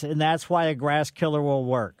blades, and that's why a grass killer will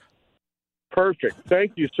work. Perfect.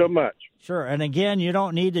 Thank you so much. Sure. And again, you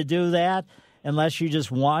don't need to do that unless you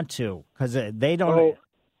just want to, because they don't.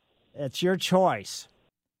 It's your choice.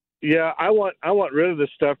 Yeah, I want rid of this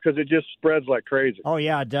stuff because it just spreads like crazy. Oh,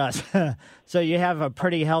 yeah, it does. So you have a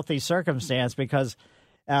pretty healthy circumstance because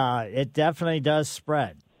it definitely does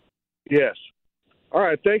spread. Yes. All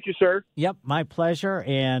right. Thank you, sir. Yep, my pleasure.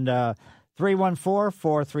 And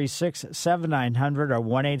 314-436-7900 or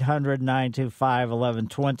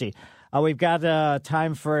 1-800-925-1120. We've got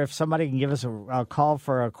time for if somebody can give us a call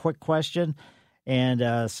for a quick question. And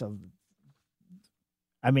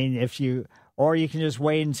or you can just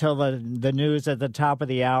wait until the news at the top of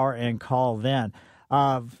the hour and call then.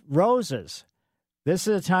 Roses. This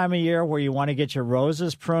is a time of year where you want to get your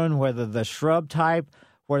roses pruned, whether the shrub type,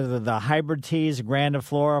 whether the hybrid teas,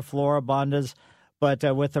 grandiflora, floribundas. But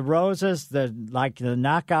with the roses, the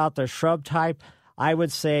knockout, the shrub type, I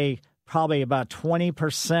would say probably about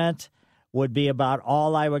 20% would be about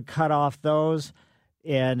all I would cut off those.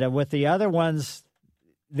 And with the other ones,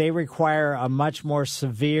 they require a much more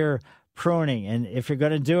severe pruning. And if you're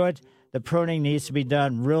going to do it, the pruning needs to be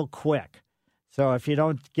done real quick. So if you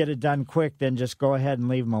don't get it done quick, then just go ahead and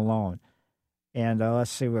leave them alone. And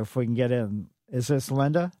let's see if we can get in. Is this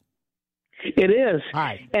Linda? It is.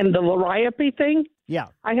 Hi. And the liriope thing? Yeah.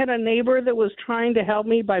 I had a neighbor that was trying to help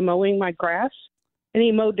me by mowing my grass, and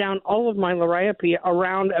he mowed down all of my liriope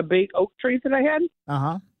around a big oak tree that I had.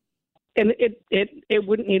 Uh-huh. And it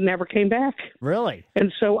never came back. Really?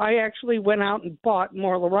 And so I actually went out and bought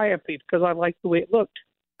more liriope because I liked the way it looked.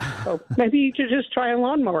 So maybe you should just try a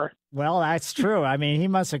lawnmower. Well, that's true. I mean, he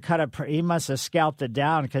must have he must have scalped it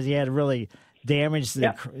down because he had really damaged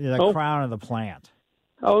the crown of the plant.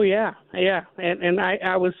 Oh, yeah. Yeah. And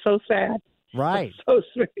I was so sad. Right. So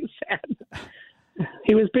very sad.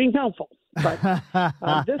 He was being helpful. But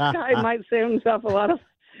this guy might save himself a lot of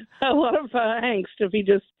angst if he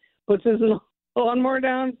just puts his lawnmower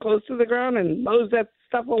down close to the ground and mows that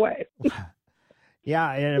stuff away.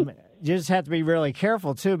 Yeah, and you just have to be really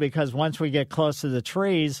careful, too, because once we get close to the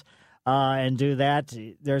trees and do that,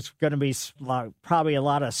 there's going to be probably a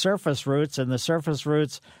lot of surface roots, and the surface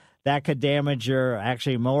roots, that could damage your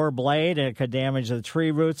actually mower blade, and it could damage the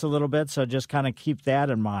tree roots a little bit, so just kind of keep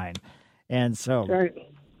that in mind. And so, right.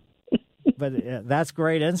 But that's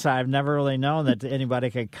great insight. I've never really known that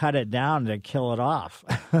anybody could cut it down to kill it off.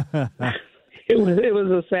 It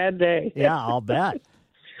was a sad day. Yeah, I'll bet.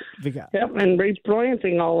 And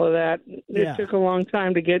replanting all of that, it took a long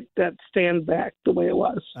time to get that stand back the way it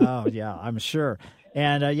was. Oh, yeah, I'm sure.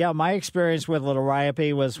 And, my experience with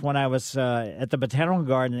liriope was when I was at the Botanical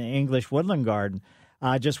Garden, the English Woodland Garden,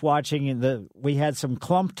 just watching we had some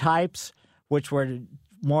clump types, which were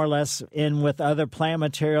more or less in with other plant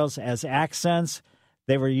materials as accents.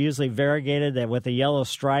 They were usually variegated with a yellow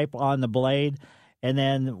stripe on the blade. And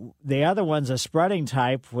then the other one's a spreading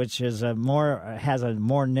type, which is has a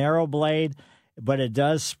more narrow blade, but it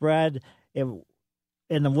does spread. In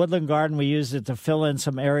the Woodland Garden, we used it to fill in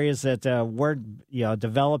some areas that weren't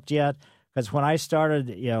developed yet. Because when I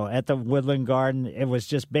started at the Woodland Garden, it was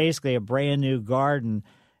just basically a brand new garden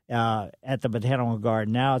at the Botanical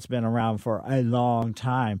Garden. Now it's been around for a long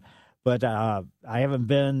time, but I haven't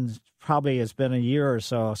been. Probably it's been a year or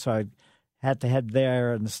so. So I had to head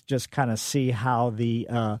there and just kind of see how the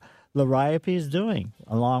liriope is doing,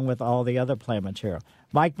 along with all the other plant material.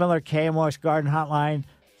 Mike Miller, KMOX Garden Hotline,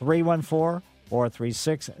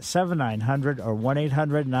 314-436-7900 or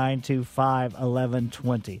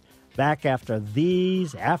 1-800-925-1120. Back after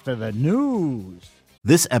the news.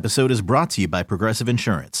 This episode is brought to you by Progressive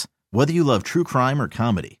Insurance. Whether you love true crime or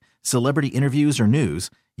comedy, celebrity interviews or news,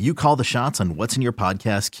 you call the shots on what's in your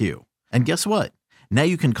podcast queue. And guess what? Now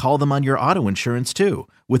you can call them on your auto insurance, too,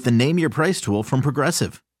 with the Name Your Price tool from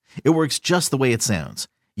Progressive. It works just the way it sounds.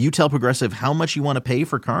 You tell Progressive how much you want to pay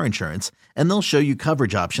for car insurance, and they'll show you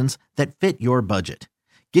coverage options that fit your budget.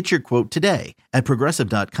 Get your quote today at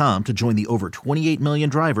Progressive.com to join the over 28 million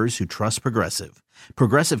drivers who trust Progressive.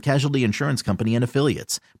 Progressive Casualty Insurance Company and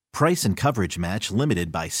Affiliates. Price and coverage match limited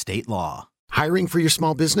by state law. Hiring for your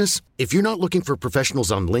small business? If you're not looking for professionals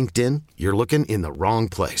on LinkedIn, you're looking in the wrong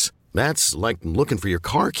place. That's like looking for your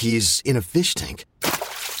car keys in a fish tank.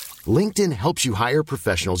 LinkedIn helps you hire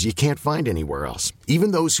professionals you can't find anywhere else,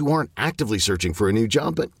 even those who aren't actively searching for a new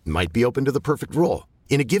job but might be open to the perfect role.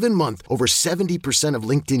 In a given month, over 70% of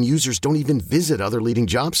LinkedIn users don't even visit other leading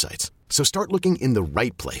job sites. So start looking in the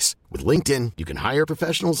right place. With LinkedIn, you can hire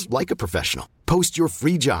professionals like a professional. Post your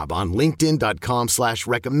free job on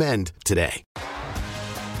linkedin.com/recommend today.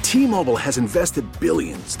 T-Mobile has invested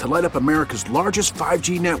billions to light up America's largest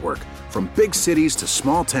 5G network, from big cities to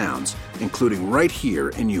small towns, including right here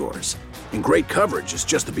in yours. And great coverage is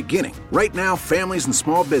just the beginning. Right now, families and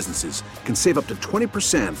small businesses can save up to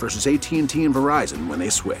 20% versus AT&T and Verizon when they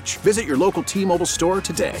switch. Visit your local T-Mobile store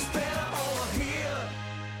today.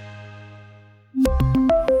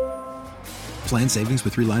 Plan savings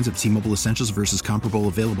with 3 lines of T-Mobile Essentials versus comparable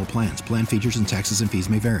available plans. Plan features and taxes and fees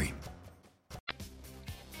may vary.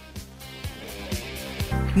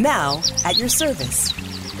 Now, at your service.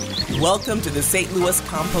 Welcome to the St. Louis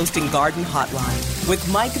Composting Garden Hotline with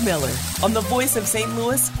Mike Miller on the voice of St.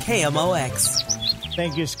 Louis, KMOX.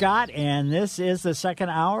 Thank you, Scott. And this is the second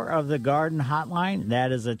hour of the Garden Hotline.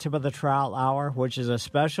 That is a tip of the trowel hour, which is a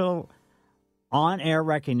special on-air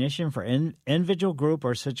recognition for individual, group,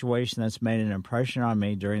 or situation that's made an impression on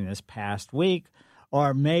me during this past week,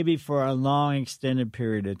 or maybe for a long, extended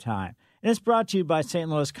period of time. And it's brought to you by St.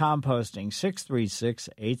 Louis Composting,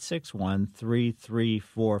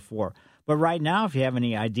 636-861-3344. But right now, if you have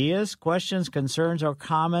any ideas, questions, concerns, or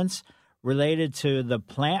comments related to the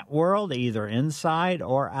plant world, either inside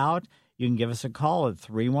or out, you can give us a call at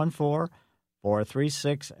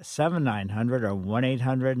 314-436-7900 or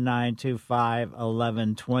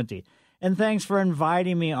 1-800-925-1120. And thanks for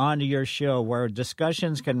inviting me onto your show, where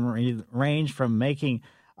discussions can range from making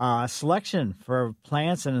selection for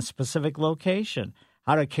plants in a specific location,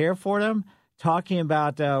 how to care for them, talking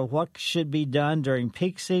about what should be done during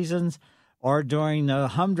peak seasons or during the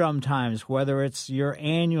humdrum times, whether it's your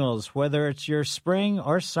annuals, whether it's your spring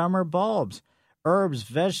or summer bulbs, herbs,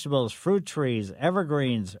 vegetables, fruit trees,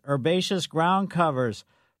 evergreens, herbaceous ground covers,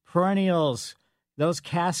 perennials, those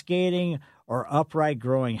cascading or upright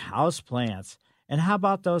growing house plants. And how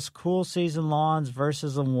about those cool season lawns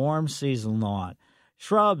versus a warm season lawn?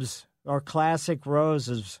 Shrubs or classic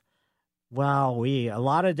roses. Wow, a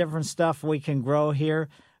lot of different stuff we can grow here,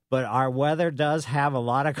 but our weather does have a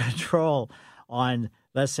lot of control on,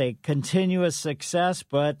 let's say, continuous success.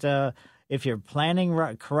 But if you're planting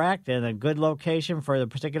correct and a good location for the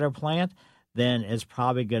particular plant, then it's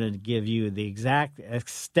probably going to give you the exact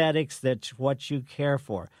aesthetics that's what you care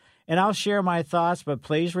for. And I'll share my thoughts, but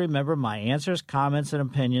please remember my answers, comments, and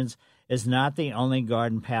opinions is not the only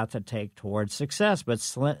garden path to take towards success, but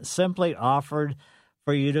simply offered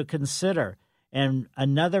for you to consider. And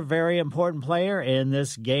another very important player in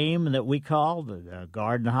this game that we call the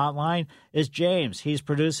Garden Hotline is James. He's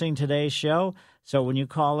producing today's show, so when you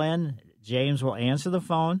call in, James will answer the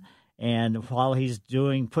phone, and while he's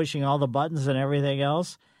pushing all the buttons and everything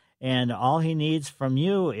else, and all he needs from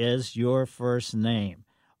you is your first name.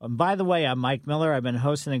 By the way, I'm Mike Miller. I've been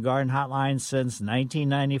hosting the Garden Hotline since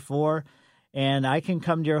 1994, and I can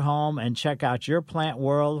come to your home and check out your plant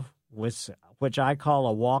world, which I call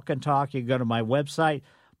a walk and talk. You go to my website,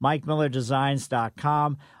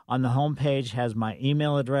 MikeMillerDesigns.com. On the homepage has my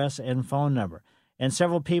email address and phone number. And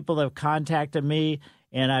several people have contacted me,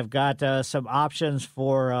 and I've got some options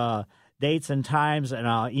for dates and times, and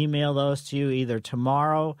I'll email those to you either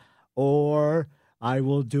tomorrow or I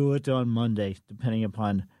will do it on Monday, depending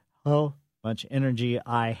upon how much energy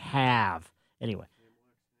I have. Anyway,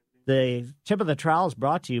 the tip of the trowel is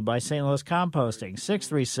brought to you by St. Louis Composting,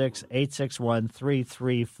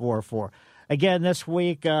 636-861-3344. Again, this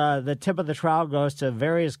week, the tip of the trowel goes to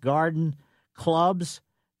various garden clubs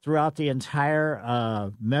throughout the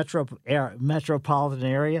entire metropolitan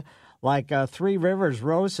area, like Three Rivers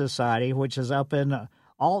Rose Society, which is up in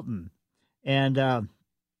Alton. And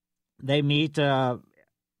they meet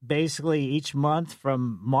basically each month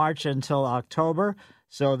from March until October.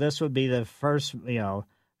 So this would be the first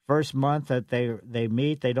month that they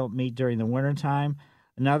meet. They don't meet during the wintertime.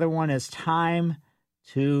 Another one is Time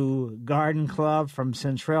to Garden Club from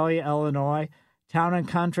Centralia, Illinois. Town and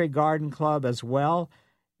Country Garden Club as well.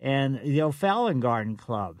 And the O'Fallon Garden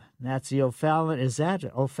Club. That's the O'Fallon. Is that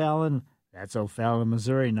O'Fallon? That's O'Fallon,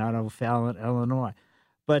 Missouri, not O'Fallon, Illinois.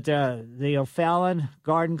 But the O'Fallon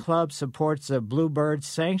Garden Club supports the Bluebird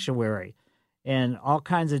Sanctuary. and all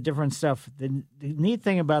kinds of different stuff. The neat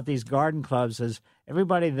thing about these garden clubs is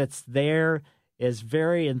everybody that's there is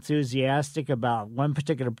very enthusiastic about one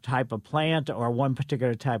particular type of plant or one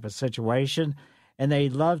particular type of situation, and they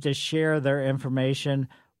love to share their information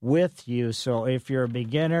with you. So if you're a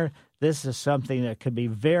beginner, this is something that could be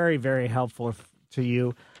very, very helpful to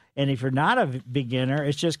you. And if you're not a beginner,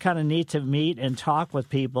 it's just kind of neat to meet and talk with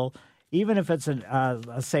people, even if it's,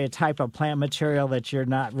 let's say, a type of plant material that you're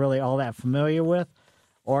not really all that familiar with,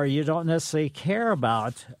 or you don't necessarily care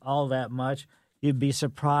about all that much. You'd be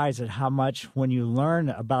surprised at how much, when you learn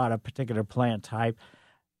about a particular plant type,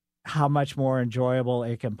 how much more enjoyable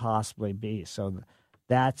it can possibly be. So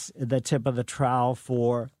that's the tip of the trowel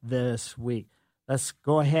for this week. Let's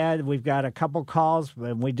go ahead. We've got a couple calls,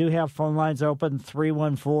 and we do have phone lines open,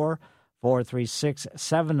 314-436-7900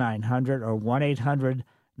 or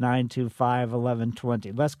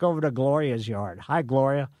 1-800-925-1120. Let's go over to Gloria's yard. Hi,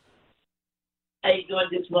 Gloria. How you doing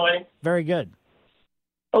this morning? Very good.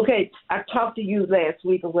 Okay, I talked to you last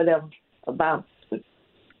week or whatever about the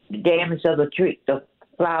damage of the tree, the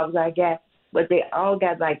flowers I got, but they all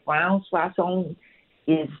got like brown spots on.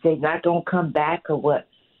 Is they not gonna come back or what?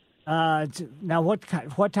 Now, what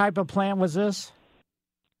type of plant was this?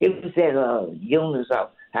 It was at Eunice.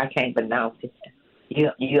 I can't pronounce it.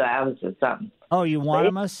 Euonymus or something. Oh,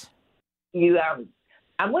 Euonymus?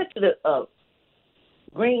 I went to the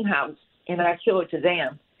greenhouse and I showed it to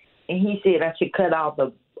them, and he said I should cut all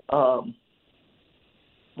the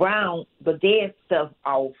the dead stuff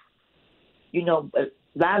off. You know, a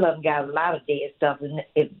lot of them got a lot of dead stuff, and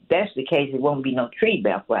if that's the case, it won't be no tree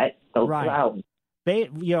left, right? No flowers.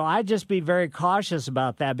 I'd just be very cautious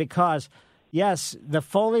about that because, yes, the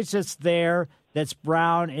foliage that's there that's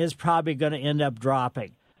brown is probably going to end up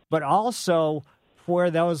dropping. But also,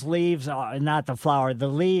 where those leaves are, not the flower, the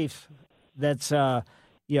leaf that's,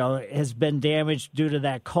 has been damaged due to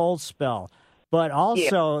that cold spell. But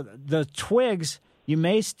also, the twigs,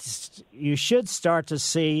 you should start to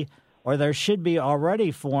see, or there should be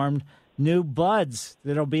already formed, new buds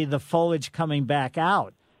that'll be the foliage coming back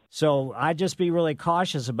out. So I'd just be really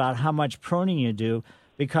cautious about how much pruning you do,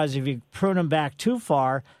 because if you prune them back too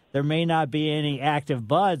far, there may not be any active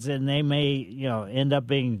buds, and they may, end up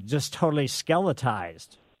being just totally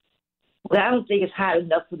skeletized. Well, I don't think it's hot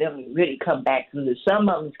enough for them to really come back. Some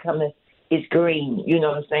of them it's green, you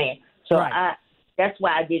know what I'm saying? So right. That's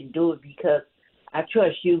why I didn't do it, because I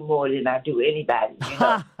trust you more than I do anybody, you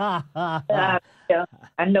know? I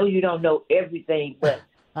know you don't know everything, but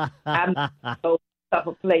I'm a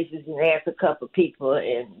couple places and asked a couple people,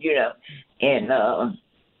 and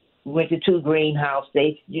went to two greenhouses.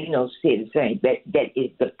 They said the same. That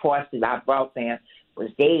is the parts that I brought them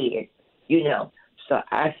was dead, So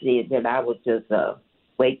I said that I would just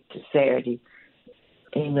wait till Saturday.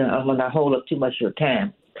 And I'm gonna hold up too much of your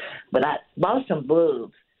time. But I bought some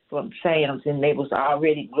bulbs from Sam's, and they was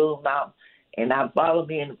already bloomed out, and I bought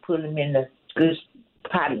them in and put them in the good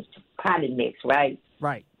potting mix, right?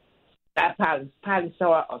 Right. Potting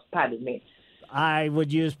soil or potting mix? I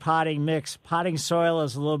would use potting mix. Potting soil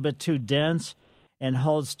is a little bit too dense and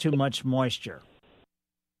holds too much moisture.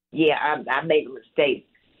 Yeah, I made a mistake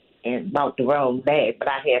and bought the wrong bag, but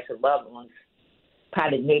I had some other ones,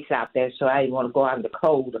 potted mix out there, so I didn't want to go out in the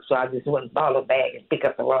cold, so I just went and bought a bag and pick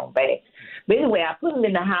up the wrong bag. But anyway, I put them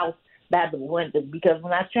in the house by the window, because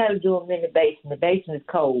when I try to do them in the basement is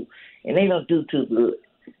cold, and they don't do too good.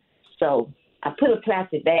 So I put a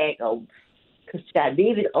plastic bag over, because I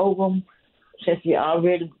leave it over them, since you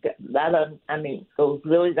already got a lot of, those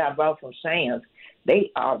lilies I brought from Sam's,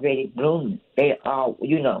 they already blooming. They are,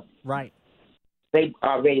 Right. They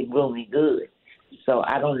already blooming good. So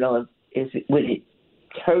I don't know would it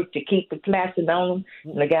hurt to keep the plastic on them?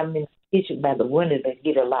 And I got them in the kitchen by the window that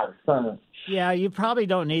get a lot of sun. Yeah, you probably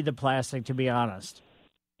don't need the plastic, to be honest.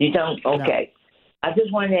 You don't? Okay. No. I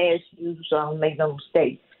just wanted to ask you so I don't make no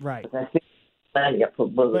mistakes. Right.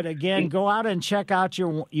 But again, go out and check out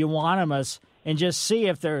your Euonymus and just see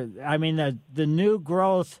if the new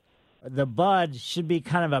growth, the bud should be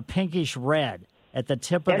kind of a pinkish red at the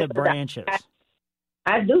tip of the branches.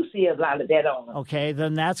 I do see a lot of that on them. Okay,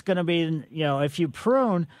 then that's going to be, if you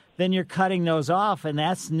prune, then you're cutting those off, and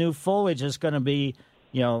that's new foliage is going to be,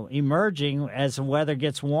 emerging as the weather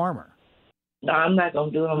gets warmer. No, I'm not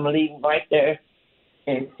going to do them. I'm going to leave them right there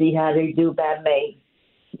and see how they do by May.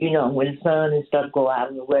 When the sun and stuff go out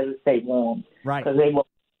and the weather stay warm. Right. Because they want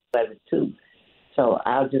weather too. So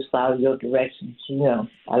I'll just follow your directions.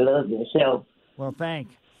 I love your show. Well,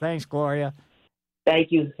 thanks, Gloria.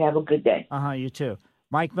 Thank you. Have a good day. You too.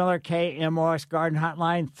 Mike Miller, KMOX Garden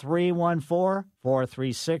Hotline,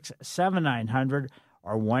 314-436-7900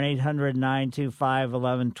 or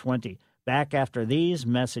 1-800-925-1120. Back after these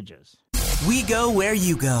messages. We go where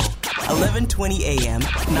you go. 1120 AM,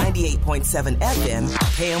 98.7 FM,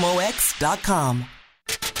 KMOX.com.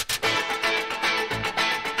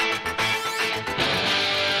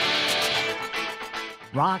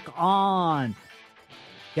 Rock on.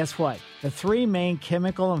 Guess what? The three main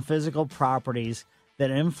chemical and physical properties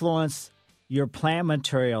that influence your plant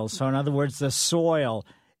material, so in other words, the soil,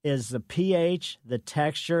 is the pH, the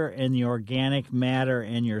texture, and the organic matter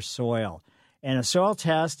in your soil. And a soil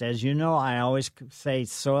test, as you know, I always say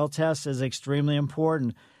soil test is extremely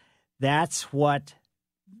important. That's what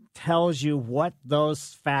tells you what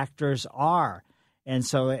those factors are. And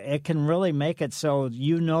so it can really make it so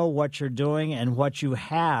you know what you're doing and what you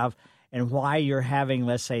have and why you're having,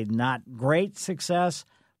 let's say, not great success,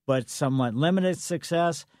 but somewhat limited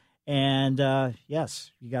success. And,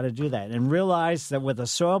 yes, you got to do that. And realize that with a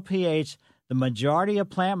soil pH, the majority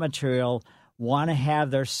of plant material want to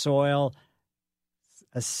have their soil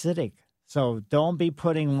acidic. So don't be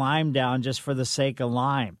putting lime down just for the sake of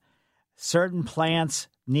lime. Certain plants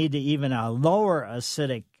need to even a lower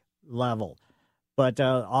acidic level. But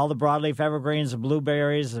all the broadleaf evergreens and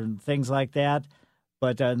blueberries and things like that.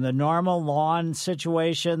 But in the normal lawn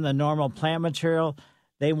situation, the normal plant material,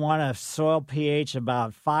 they want a soil pH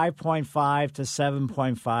about 5.5 to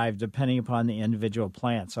 7.5, depending upon the individual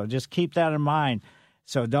plant. So just keep that in mind.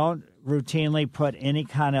 So don't routinely put any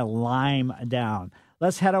kind of lime down.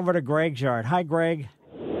 Let's head over to Greg's yard. Hi, Greg.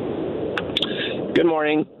 Good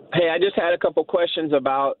morning. Hey, I just had a couple questions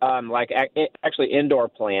about actually indoor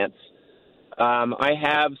plants. I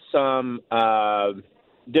have some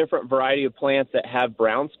different variety of plants that have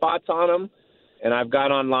brown spots on them, and I've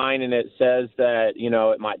got online and it says that,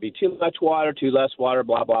 it might be too much water, too less water,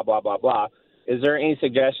 blah, blah, blah, blah, blah. Is there any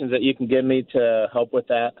suggestions that you can give me to help with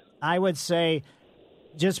that? I would say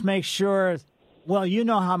just make sure, well, you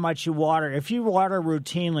know how much you water. If you water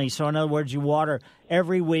routinely, so in other words, you water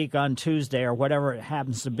every week on Tuesday or whatever it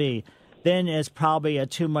happens to be, then it's probably a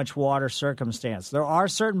too much water circumstance. There are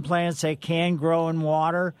certain plants that can grow in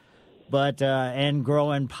water, but and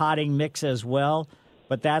grow in potting mix as well.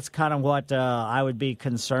 But that's kind of what I would be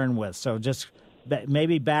concerned with. So just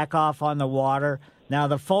maybe back off on the water. Now,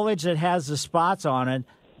 the foliage that has the spots on it,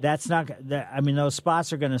 that's not. Those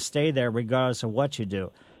spots are going to stay there regardless of what you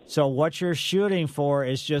do. So what you're shooting for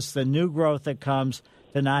is just the new growth that comes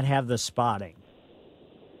to not have the spotting.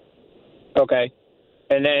 Okay.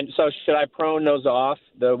 And then, so should I prune those off,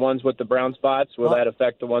 the ones with the brown spots? Will that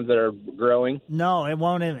affect the ones that are growing? No, it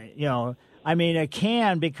won't. It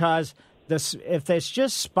can, because if it's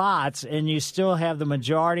just spots and you still have the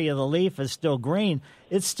majority of the leaf is still green,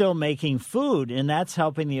 it's still making food, and that's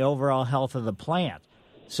helping the overall health of the plant.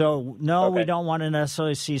 So, no, we don't want to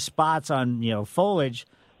necessarily see spots on, foliage,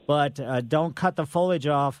 but don't cut the foliage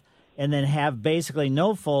off and then have basically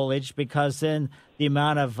no foliage, because then the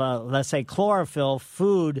amount of, let's say, chlorophyll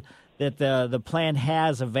food that the plant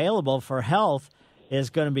has available for health is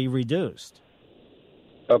going to be reduced.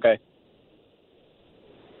 Okay.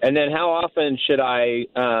 And then how often should I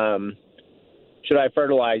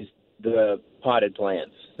fertilize the potted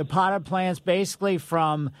plants? The potted plants basically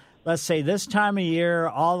from, let's say, this time of year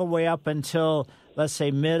all the way up until, let's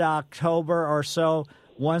say, mid-October or so,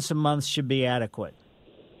 once a month should be adequate.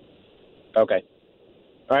 Okay.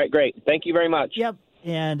 All right, great. Thank you very much. Yep.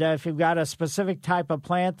 And if you've got a specific type of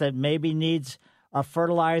plant that maybe needs a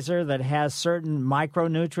fertilizer that has certain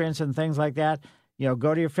micronutrients and things like that,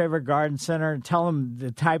 go to your favorite garden center and tell them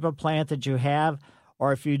the type of plant that you have.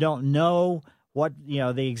 Or if you don't know what,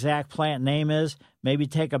 the exact plant name is, maybe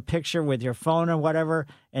take a picture with your phone or whatever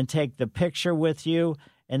and take the picture with you.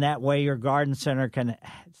 And that way your garden center can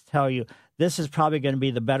tell you this is probably going to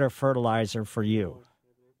be the better fertilizer for you.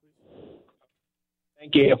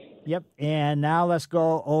 Thank you. Yep. And now let's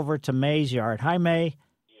go over to May's yard. Hi, May.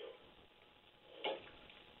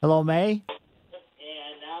 Hello, May. And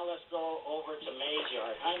now let's go over to May's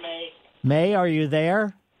yard. Hi, May. May, are you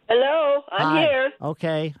there? Hello, I'm here.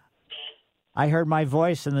 Okay. I heard my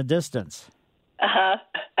voice in the distance. Uh-huh.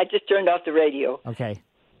 I just turned off the radio. Okay.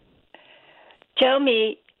 Tell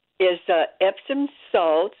me, is Epsom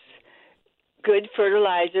salts good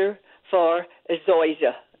fertilizer for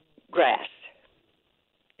zoysia grass?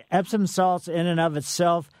 Epsom salts in and of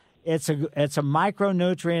itself, it's a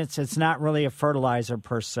micronutrient. It's not really a fertilizer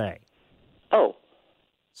per se. Oh.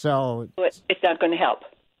 So it's not going to help.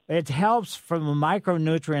 It helps from a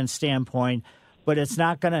micronutrient standpoint, but it's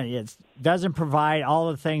not going to. It doesn't provide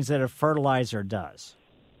all the things that a fertilizer does.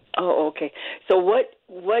 Oh, okay. So what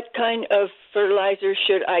kind of fertilizer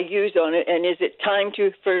should I use on it, and is it time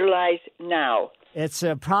to fertilize now? It's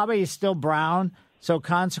probably still brown, so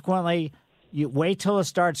consequently, you wait till it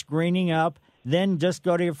starts greening up, then just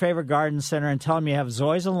go to your favorite garden center and tell them you have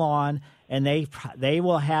Zoysia lawn, and they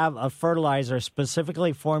will have a fertilizer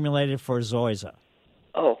specifically formulated for Zoysia.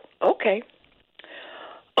 Oh, okay.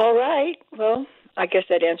 All right. Well, I guess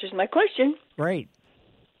that answers my question. Great.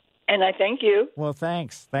 And I thank you. Well,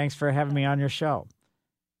 thanks. Thanks for having me on your show.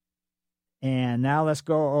 And now let's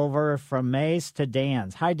go over from May's to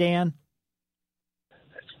Dan's. Hi, Dan.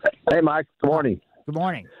 Hey, Mike. Good morning. Good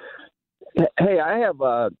morning. Hey, I have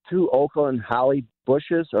 2 Oakland holly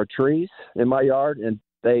bushes or trees in my yard, and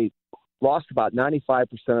they lost about 95%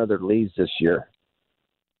 of their leaves this year.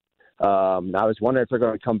 I was wondering if they're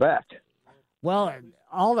going to come back. Well,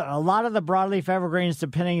 a lot of the broadleaf evergreens,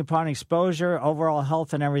 depending upon exposure, overall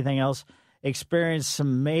health, and everything else, experience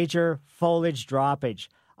some major foliage droppage.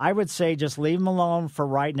 I would say just leave them alone for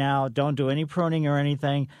right now. Don't do any pruning or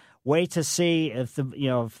anything. Wait to see if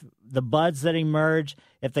the buds that emerge,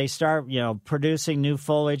 if they start producing new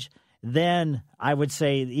foliage. Then I would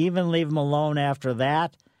say even leave them alone after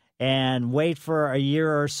that, and wait for a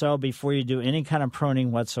year or so before you do any kind of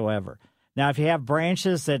pruning whatsoever. Now, if you have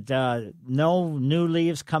branches that no new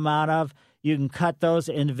leaves come out of, you can cut those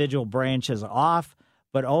individual branches off,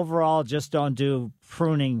 but overall, just don't do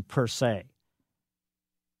pruning per se.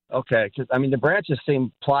 Okay, because, the branches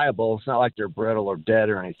seem pliable. It's not like they're brittle or dead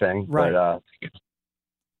or anything. Right.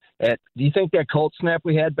 But do you think that cold snap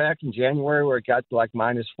we had back in January where it got to like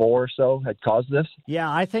 -4 or so had caused this?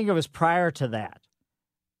 Yeah, I think it was prior to that.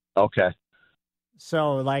 Okay.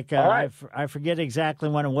 So, right. I forget exactly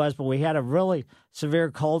when it was, but we had a really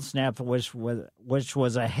severe cold snap, which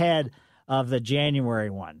was ahead of the January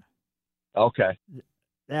one. Okay.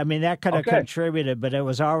 That could have contributed, but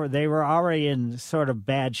they were already in sort of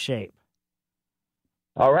bad shape.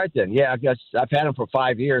 All right, then. Yeah, I guess I've had them for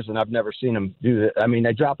 5 years, and I've never seen them do that.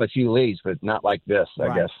 They drop a few leaves, but not like this,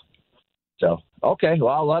 I guess. So, okay.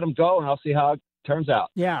 Well, I'll let them go, and I'll see how it turns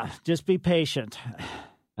out. Yeah, just be patient.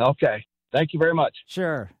 Okay. Thank you very much.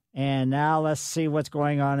 Sure. And now let's see what's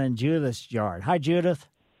going on in Judith's yard. Hi, Judith.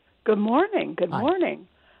 Good morning. Good Hi. morning.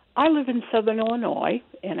 I live in southern Illinois,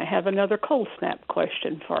 and I have another cold snap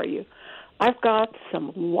question for you. I've got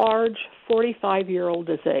some large 45-year-old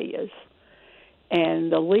azaleas, and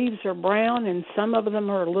the leaves are brown, and some of them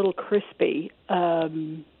are a little crispy.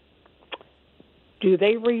 Do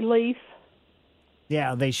they releaf?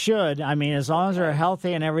 Yeah, they should. As long as they're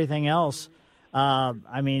healthy and everything else.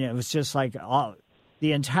 It was just like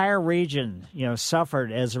the entire region,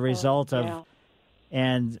 suffered as a result of,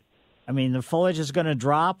 and the foliage is going to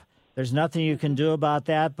drop. There's nothing you can do about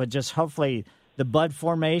that, but just hopefully the bud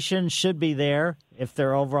formation should be there if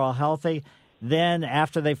they're overall healthy. Then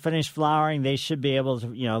after they finish flowering, they should be able to,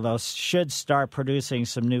 those should start producing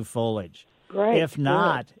some new foliage. Great. If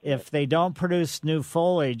not, if they don't produce new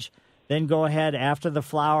foliage, then go ahead after the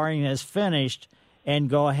flowering is finished and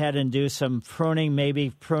go ahead and do some pruning,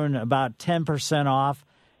 maybe prune about 10% off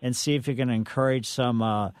and see if you can encourage some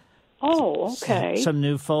some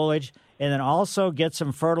new foliage. And then also get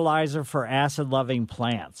some fertilizer for acid-loving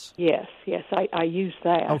plants. Yes, I use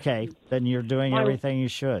that. Okay, then you're doing everything you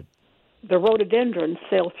should. The rhododendrons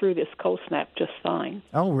sail through this cold snap just fine.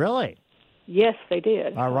 Oh, really? Yes, they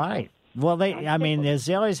did. All right. Well, the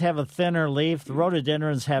azaleas have a thinner leaf. The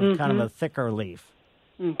rhododendrons have kind of a thicker leaf.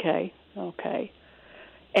 Okay.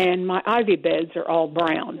 And my ivy beds are all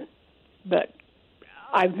brown, but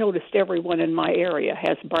I've noticed everyone in my area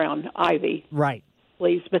has brown ivy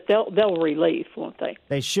leaves, but they'll releaf, won't they?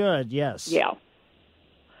 They should, yes. Yeah.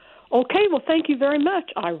 Okay, well, thank you very much.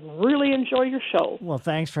 I really enjoy your show. Well,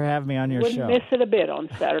 thanks for having me on your show. Wouldn't miss it a bit on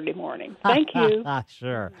Saturday morning. Thank you.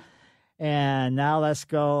 Sure. And now let's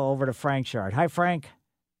go over to Frank's yard. Hi, Frank.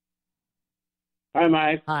 Hi,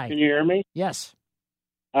 Mike. Hi. Can you hear me? Yes.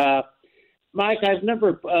 Mike, I've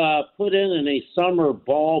never put in any summer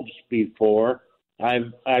bulbs before.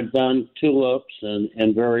 I've done tulips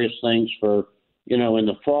and various things for, in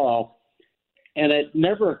the fall. And it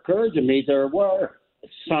never occurred to me there were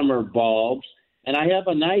summer bulbs. And I have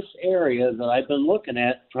a nice area that I've been looking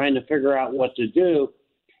at trying to figure out what to do.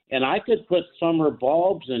 And I could put summer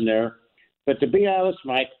bulbs in there. But to be honest,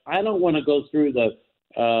 Mike, I don't want to go through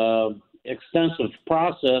the extensive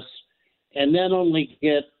process and then only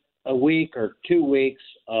get a week or 2 weeks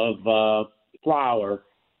of flower,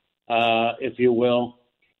 if you will.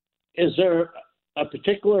 Is there a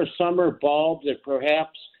particular summer bulb that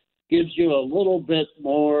perhaps gives you a little bit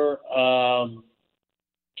more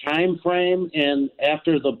time frame and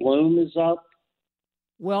after the bloom is up?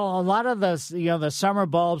 Well, a lot of the summer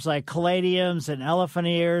bulbs like caladiums and elephant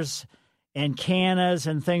ears and cannas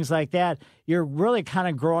and things like that, you're really kind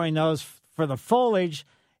of growing those for the foliage.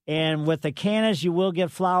 And with the cannas, you will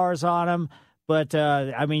get flowers on them. But,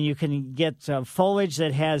 you can get foliage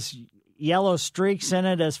that has yellow streaks in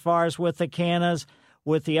it as far as with the cannas.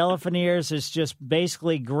 With the elephant ears, it's just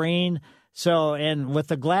basically green. So, and with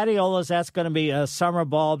the gladiolas, that's going to be a summer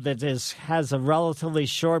bulb that has a relatively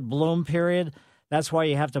short bloom period. That's why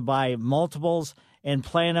you have to buy multiples and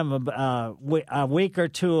plant them a week or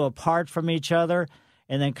two apart from each other.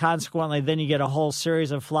 And then consequently, then you get a whole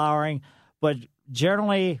series of flowering. But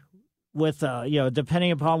generally, with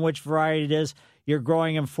depending upon which variety it is, you're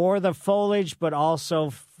growing them for the foliage, but also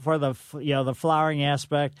for the flowering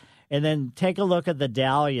aspect. And then take a look at the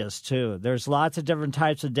dahlias too. There's lots of different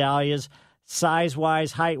types of dahlias,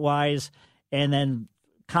 size-wise, height-wise, and then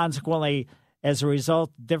consequently, as a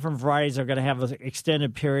result, different varieties are going to have an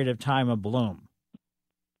extended period of time of bloom.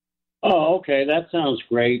 Oh, okay, that sounds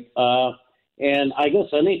great. And I guess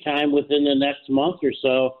any time within the next month or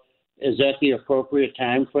so, is that the appropriate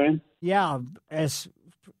time frame? Yeah, as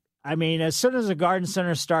soon as the garden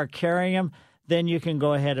centers start carrying them, then you can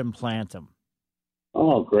go ahead and plant them.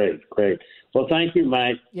 Oh, great. Well, thank you,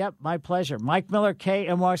 Mike. Yep, my pleasure. Mike Miller,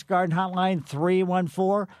 KMOX Garden Hotline,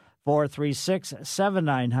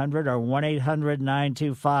 314-436-7900 or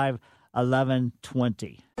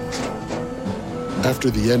 1-800-925-1120. After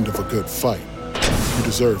the end of a good fight, you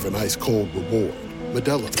deserve an ice-cold reward.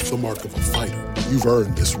 Modelo is the mark of a fighter. You've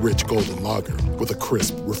earned this rich golden lager with a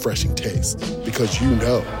crisp, refreshing taste. Because you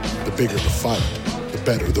know, the bigger the fight, the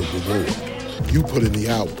better the reward. You put in the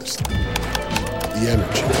hours, the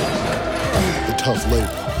energy, the tough labor.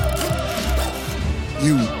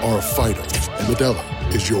 You are a fighter, and Modelo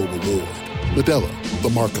is your reward. Modelo, the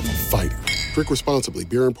mark of a fighter. Drink responsibly.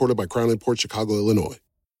 Beer imported by Crown Imports, Chicago, Illinois.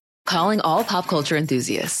 Calling all pop culture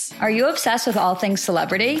enthusiasts. Are you obsessed with all things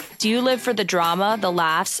celebrity? Do you live for the drama, the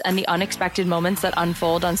laughs, and the unexpected moments that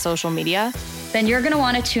unfold on social media? Then you're going to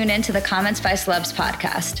want to tune in to the Comments by Celebs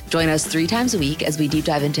podcast. Join us 3 times a week as we deep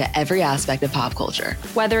dive into every aspect of pop culture.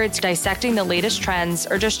 Whether it's dissecting the latest trends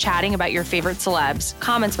or just chatting about your favorite celebs,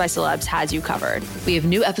 Comments by Celebs has you covered. We have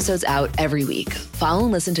new episodes out every week. Follow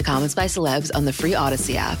and listen to Comments by Celebs on the free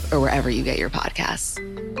Odyssey app or wherever you get your podcasts.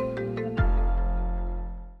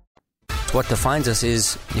 What defines us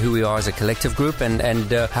is who we are as a collective group and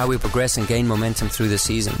how we progress and gain momentum through the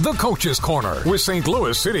season. The Coach's Corner with St.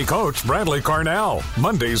 Louis City coach Bradley Carnell.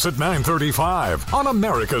 Mondays at 9:35 on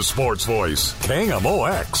America's Sports Voice,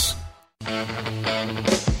 KMOX.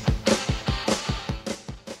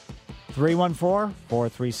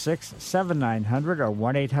 314-436-7900 or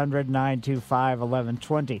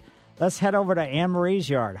 1-800-925-1120. Let's head over to Anne Marie's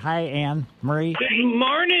yard. Hi, Anne Marie. Good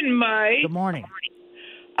morning, Mike. Good morning.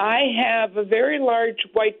 I have a very large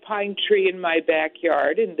white pine tree in my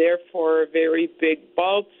backyard and therefore a very big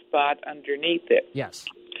bald spot underneath it. Yes.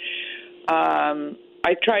 I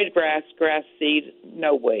tried grass seed,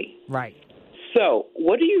 no way. Right. So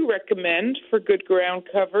what do you recommend for good ground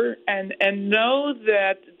cover? And know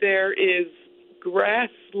that there is grass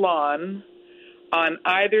lawn on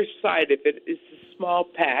either side of it. It's a small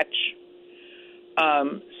patch.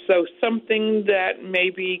 So something that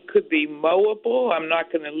maybe could be mowable. I'm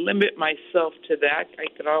not going to limit myself to that. I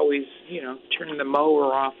could always, turn the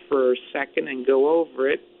mower off for a second and go over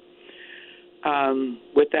it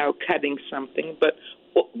without cutting something. But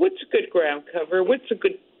what's a good ground cover? What's a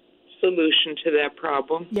good solution to that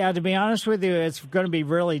problem? Yeah, to be honest with you, it's going to be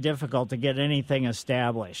really difficult to get anything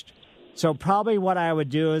established. So probably what I would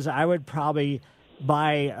do is I would probably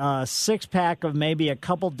buy a 6-pack of maybe a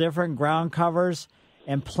couple different ground covers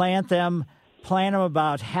and plant them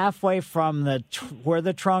about halfway from where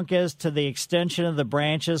the trunk is to the extension of the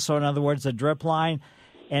branches. So in other words, the drip line,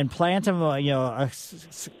 and plant them,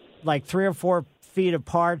 like 3 or 4 feet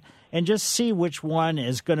apart, and just see which one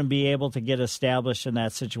is going to be able to get established in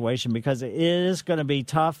that situation, because it is going to be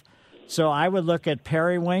tough. So I would look at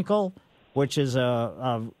periwinkle, which is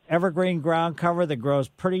a evergreen ground cover that grows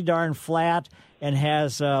pretty darn flat and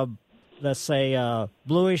has, let's say,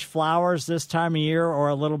 bluish flowers this time of year or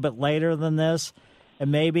a little bit later than this.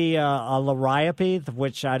 And maybe a liriope,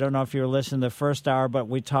 which I don't know if you were listening to the first hour, but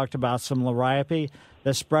we talked about some liriope.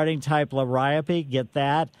 The spreading type liriope, get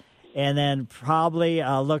that. And then probably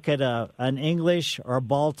look at an English or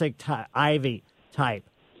Baltic ivy type.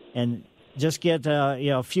 And just get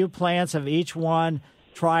a few plants of each one,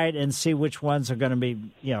 try it, and see which ones are going to be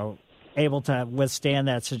able to withstand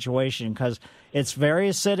that situation, because it's very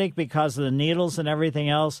acidic because of the needles and everything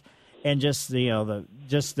else, and just the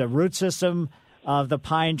root system of the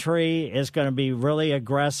pine tree is going to be really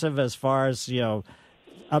aggressive as far as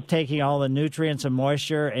uptaking all the nutrients and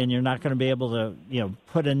moisture, and you're not going to be able to,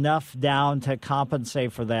 put enough down to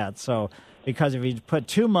compensate for that. So, because if you put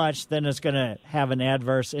too much, then it's going to have an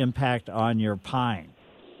adverse impact on your pine.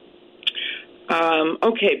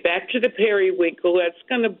 Okay, back to the periwinkle. That's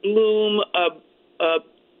going to bloom a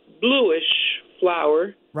bluish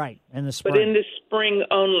flower. Right, in the spring. But in the spring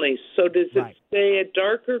only. So does it stay a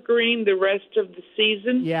darker green the rest of the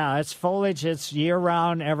season? Yeah, it's foliage. It's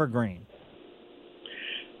year-round evergreen.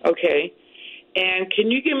 Okay. And can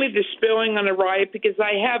you give me the spelling on Liriope? Because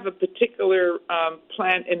I have a particular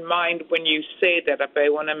plant in mind when you say that, but I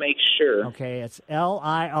want to make sure. Okay, it's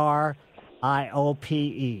Liriope,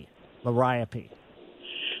 Liriope.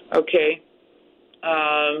 Okay.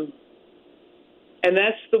 And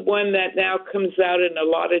that's the one that now comes out in a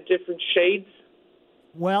lot of different shades?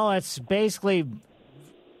 Well, it's basically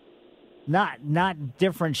not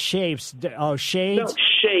different shapes. Oh, shades? No,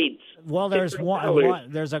 shades. Well, there's one.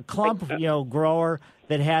 There's a clump, grower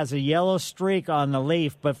that has a yellow streak on the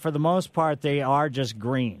leaf, but for the most part, they are just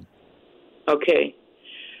green. Okay.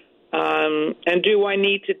 And do I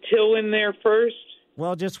need to till in there first?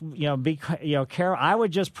 Well, just be careful. I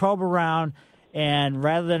would just probe around, and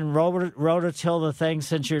rather than rototill the thing,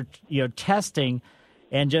 since you're testing,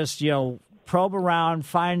 and just probe around,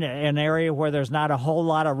 find an area where there's not a whole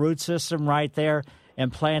lot of root system right there,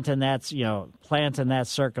 and plant in that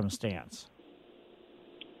circumstance.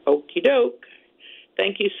 Okie doke.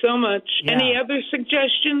 Thank you so much. Yeah. Any other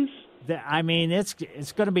suggestions? I mean, it's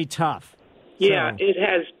going to be tough. Yeah, it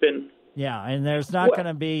has been. Yeah, and there's not going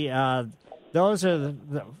to be. Those are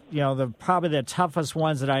the probably the toughest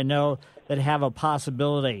ones that I know that have a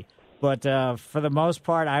possibility. But for the most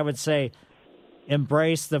part, I would say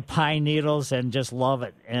embrace the pine needles and just love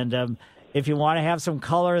it. And if you want to have some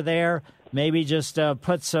color there, maybe just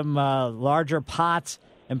put some larger pots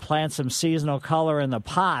and plant some seasonal color in the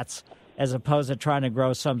pots as opposed to trying to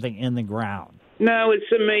grow something in the ground. No,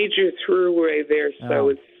 it's a major throughway there, so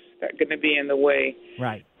it's not going to be in the way.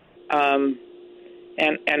 Right. And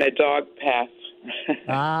a dog path.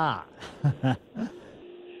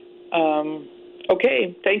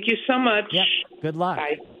 Okay, thank you so much. Yep, good luck.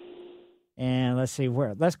 Bye. And let's see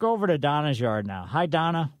let's go over to Donna's yard now. Hi,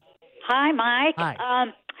 Donna. Hi, Mike. Hi. I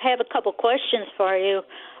have a couple questions for you.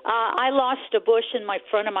 I lost a bush in my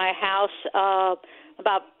front of my house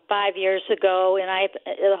about 5 years ago, and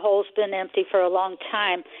the hole's been empty for a long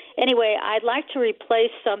time. Anyway, I'd like to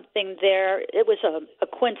replace something there. It was a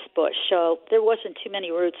quince bush, so there wasn't too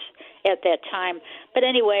many roots at that time. But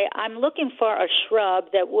anyway, I'm looking for a shrub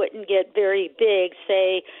that wouldn't get very big,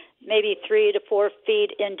 say maybe 3 to 4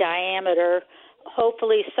 feet in diameter,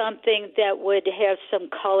 hopefully something that would have some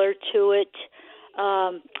color to it.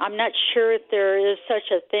 I'm not sure if there is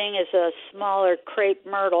such a thing as a smaller crepe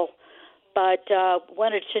myrtle, but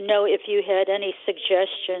wanted to know if you had any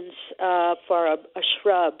suggestions for a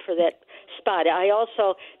shrub for that spot.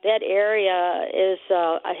 That area is,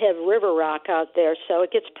 I have river rock out there, so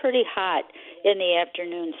it gets pretty hot in the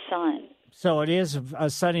afternoon sun. So it is a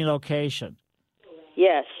sunny location.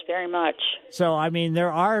 Yes, very much. So, I mean,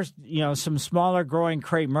 there are, some smaller growing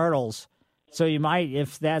crepe myrtles. So you might,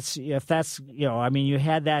 if that's, you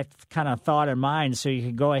had that kind of thought in mind, so you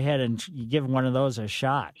could go ahead and give one of those a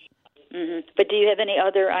shot. Mm-hmm. But do you have any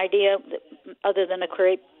other idea other than a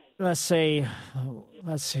crepe? Let's see.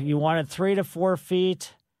 You want it 3 to 4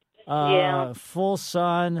 feet, full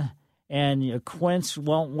sun, and your quince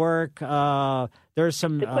won't work. There's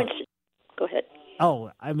some. The quince. Go ahead.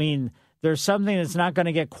 Oh, I mean, there's something that's not going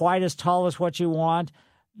to get quite as tall as what you want.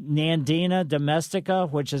 Nandina domestica,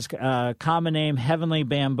 which is a common name, heavenly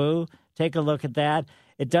bamboo. Take a look at that.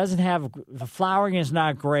 It doesn't have, the flowering is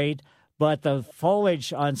not great, but the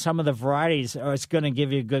foliage on some of the varieties is going to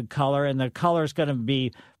give you good color, and the color is going to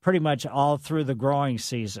be pretty much all through the growing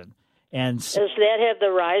season. And does that have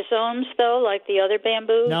the rhizomes, though, like the other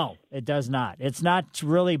bamboos? No, it does not. It's not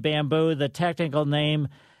really bamboo. The technical name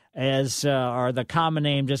is, or the common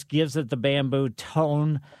name just gives it the bamboo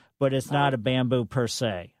tone, but it's not a bamboo per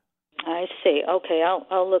se. I see. Okay,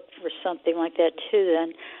 I'll look for something like that too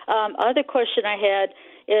then. Other question I had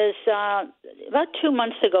is about 2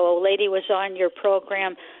 months ago, a lady was on your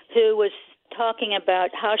program who was talking about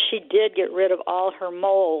how she did get rid of all her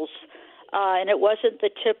moles, and it wasn't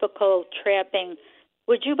the typical trapping.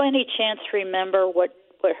 Would you by any chance remember what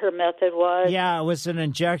her method was? Yeah, it was an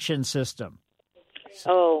injection system.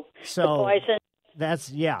 So the poison?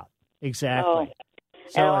 That's, exactly. Oh.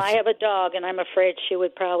 So I have a dog, and I'm afraid she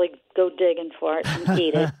would probably go digging for it and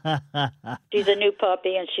eat it. She's a new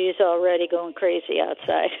puppy, and she's already going crazy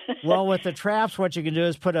outside. Well, with the traps, what you can do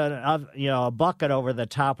is put a bucket over the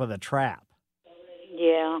top of the trap.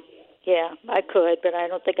 Yeah. Yeah. Yeah, I could, but I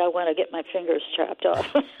don't think I want to get my fingers chopped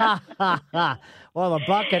off. Well, the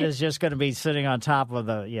bucket is just going to be sitting on top of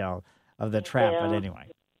the, of the trap. Yeah. But anyway.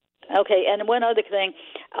 Okay, and one other thing.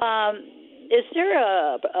 Is there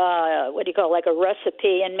a, what do you call it, like a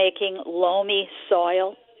recipe in making loamy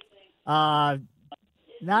soil?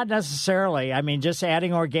 Not necessarily. I mean, just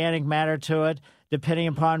adding organic matter to it, depending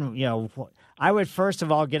upon, I would first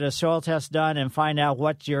of all get a soil test done and find out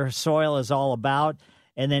what your soil is all about,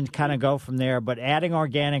 and then kind of go from there. But adding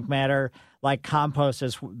organic matter like compost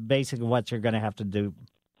is basically what you're going to have to do.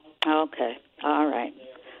 Okay. All right.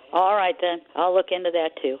 All right, then. I'll look into that,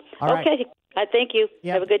 too. All right. Okay. I thank you.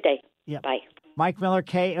 Yep. Have a good day. Yep. Bye. Mike Miller,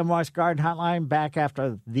 KMOX Garden Hotline, back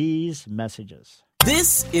after these messages.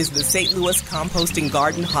 This is the St. Louis Composting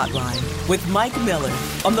Garden Hotline with Mike Miller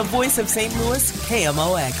on the voice of St. Louis,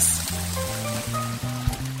 KMOX.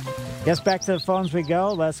 Yes, back to the phones we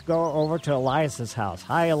go. Let's go over to Elias's house.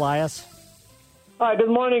 Hi, Elias. Hi, good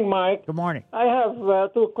morning, Mike. Good morning. I have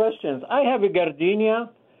two questions. I have a gardenia,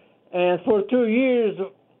 and for 2 years,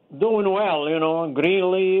 doing well,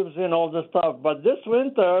 green leaves and all this stuff. But this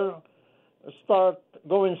winter, start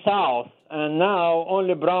going south, and now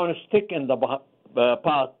only brown stick in the pot.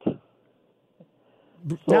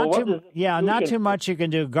 So not too much you can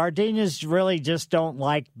do. Gardenias really just don't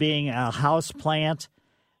like being a house plant.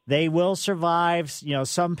 They will survive.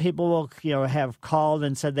 Some people will, have called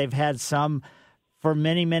and said they've had some for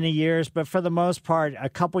many, many years. But for the most part, a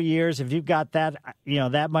couple years, if you've got that,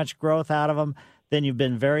 that much growth out of them, then you've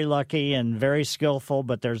been very lucky and very skillful,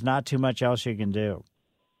 but there's not too much else you can do.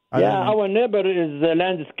 Our neighbor is a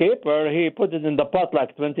landscaper. He put it in the pot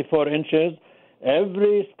like 24 inches.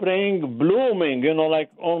 Every spring blooming, like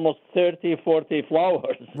almost 30, 40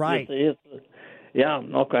 flowers. Right.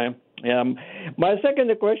 Okay. Yeah. My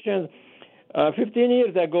second question, 15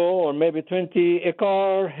 years ago, or maybe 20, a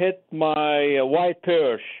car hit my white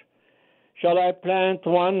perch. Shall I plant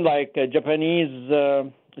one like a Japanese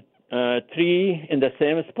tree in the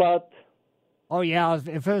same spot? Oh, yeah.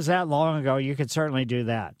 If it was that long ago, you could certainly do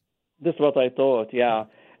that. That's what I thought, yeah.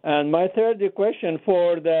 And my third question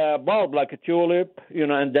for the bulb, like a tulip,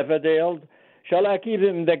 and daffodils, shall I keep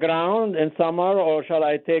them in the ground in summer, or shall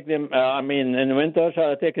I take them, in winter, shall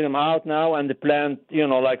I take them out now and plant,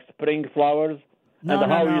 like spring flowers?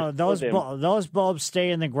 No. Those bulbs stay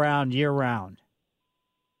in the ground year-round.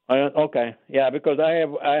 Okay, yeah, because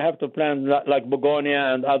I have to plant like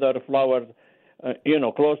begonia and other flowers,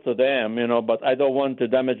 close to them, but I don't want to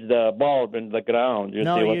damage the bulb in the ground. You see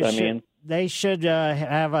what I mean? They should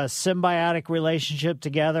have a symbiotic relationship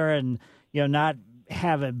together and, not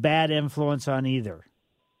have a bad influence on either.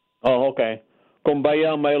 Oh, okay.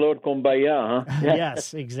 Kumbaya, my lord, kumbaya, huh?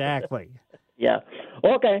 Yes, exactly. Yeah.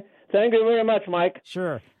 Okay. Thank you very much, Mike.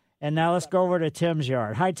 Sure. And now let's go over to Tim's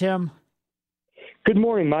yard. Hi, Tim. Good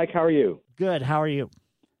morning, Mike. How are you? Good. How are you?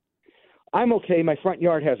 I'm okay. My front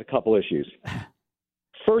yard has a couple issues.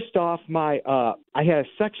 First off, I had a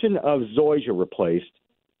section of zoysia replaced.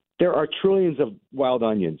 There are trillions of wild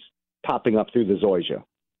onions popping up through the zoysia.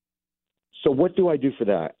 So what do I do for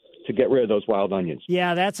that to get rid of those wild onions?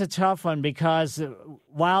 Yeah, that's a tough one because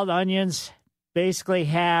wild onions basically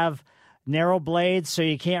have narrow blades, so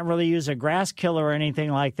you can't really use a grass killer or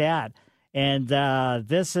anything like that. And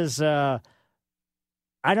this is, I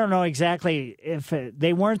don't know exactly if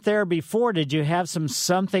they weren't there before. Did you have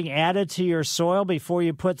something added to your soil before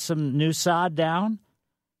you put some new sod down?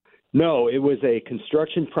 No, it was a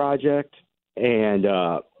construction project, and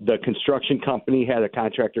the construction company had a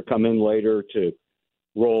contractor come in later to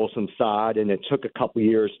roll some sod, and it took a couple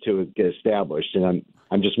years to get established. And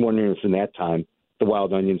I'm just wondering if in that time the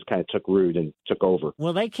wild onions kind of took root and took over.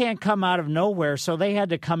 Well, they can't come out of nowhere, so they had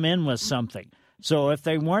to come in with something. So if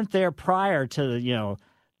they weren't there prior to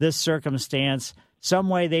this circumstance, some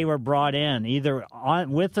way they were brought in, either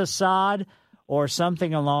with the sod or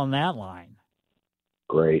something along that line.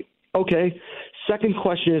 Great. Okay. Second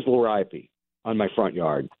question is liriope on my front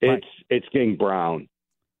yard. Right. It's getting brown.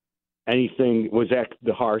 Anything, was that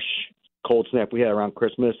the harsh cold snap we had around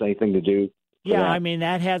Christmas? Anything to do? Yeah, that? I mean,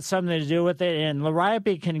 that had something to do with it. And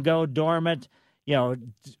liriope can go dormant,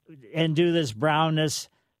 and do this brownness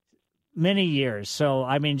many years. So,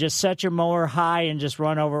 I mean, just set your mower high and just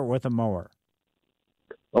run over it with a mower.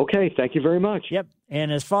 Okay, thank you very much. Yep.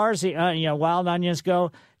 And as far as the wild onions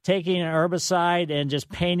go, taking an herbicide and just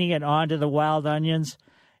painting it onto the wild onions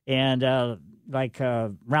and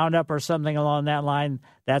Roundup or something along that line,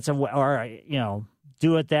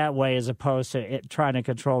 do it that way as opposed to trying to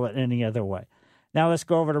control it any other way. Now let's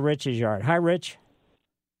go over to Rich's yard. Hi, Rich.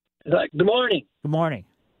 Good morning. Good morning.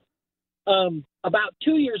 About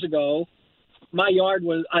 2 years ago, my yard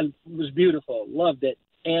was beautiful, loved it.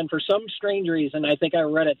 And for some strange reason, I think I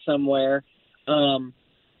read it somewhere,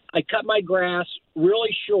 I cut my grass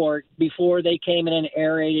really short before they came in and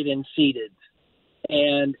aerated and seeded.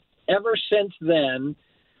 And ever since then,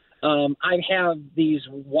 I have these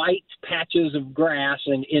white patches of grass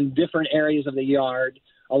in different areas of the yard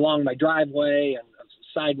along my driveway and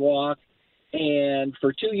sidewalk. And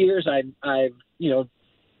for 2 years, I've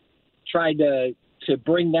tried to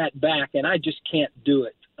bring that back, and I just can't do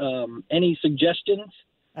it. Any suggestions?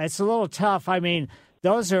 It's a little tough. I mean,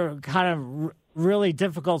 those are kind of really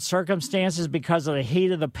difficult circumstances because of the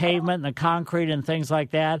heat of the pavement and the concrete and things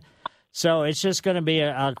like that. So it's just going to be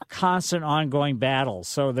a constant ongoing battle.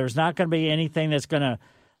 So there's not going to be anything that's going to,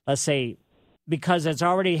 let's say, because it's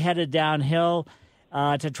already headed downhill,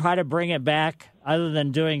 to try to bring it back other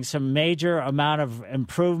than doing some major amount of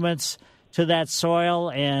improvements to that soil.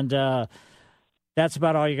 And that's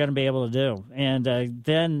about all you're going to be able to do. And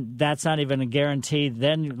then that's not even a guarantee.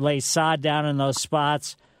 Then lay sod down in those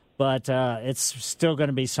spots, but it's still going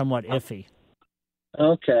to be somewhat iffy.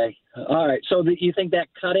 Okay. All right. So you think that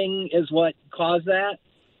cutting is what caused that?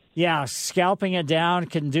 Yeah, scalping it down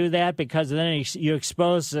can do that because then you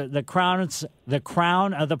expose the crown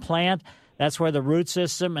of the plant. That's where the root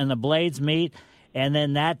system and the blades meet, and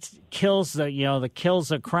then that kills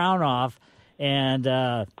the crown off,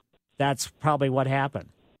 and that's probably what happened.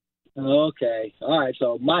 Okay. All right.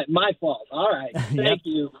 So my fault. All right. Thank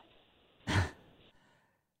you.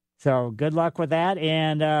 So good luck with that.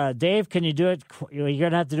 And Dave, can you do it? You're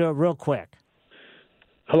going to have to do it real quick.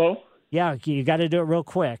 Hello? Yeah, you got to do it real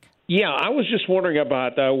quick. Yeah, I was just wondering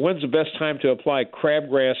about when's the best time to apply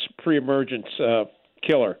crabgrass pre-emergence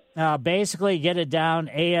killer? Basically, get it down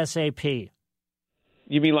ASAP.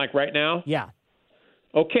 You mean like right now? Yeah.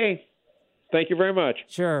 Okay. Thank you very much.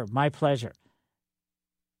 Sure, my pleasure.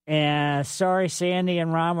 And sorry, Sandy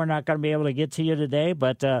and Ron, we're not going to be able to get to you today,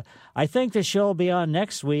 but I think the show will be on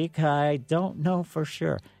next week. I don't know for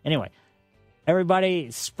sure. Anyway,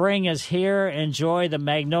 everybody, spring is here. Enjoy the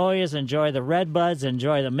magnolias, enjoy the redbuds,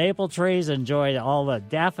 enjoy the maple trees, enjoy all the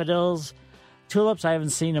daffodils. Tulips, I haven't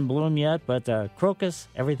seen in bloom yet, but crocus,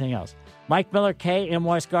 everything else. Mike Miller,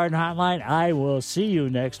 KMOX Garden Hotline. I will see you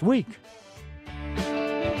next week.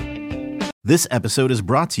 This episode is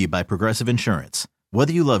brought to you by Progressive Insurance.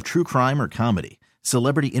 Whether you love true crime or comedy,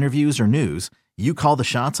 celebrity interviews or news, you call the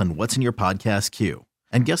shots on what's in your podcast queue.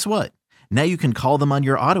 And guess what? Now you can call them on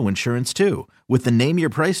your auto insurance too with the Name Your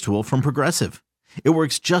Price tool from Progressive. It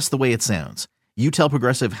works just the way it sounds. You tell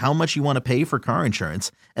Progressive how much you want to pay for car insurance,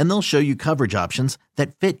 and they'll show you coverage options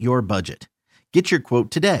that fit your budget. Get your quote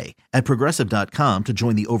today at Progressive.com to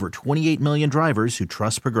join the over 28 million drivers who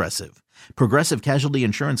trust Progressive. Progressive Casualty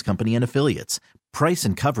Insurance Company and Affiliates. Price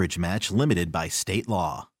and coverage match limited by state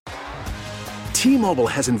law. T-Mobile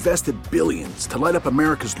has invested billions to light up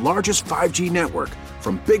America's largest 5G network,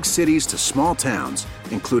 from big cities to small towns,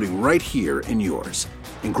 including right here in yours.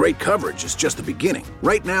 And great coverage is just the beginning.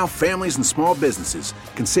 Right now, families and small businesses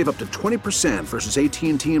can save up to 20% versus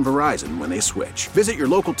AT&T and Verizon when they switch. Visit your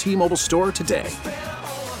local T-Mobile store today.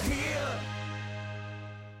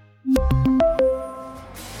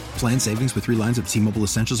 Plan savings with 3 lines of T-Mobile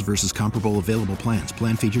Essentials versus comparable available plans.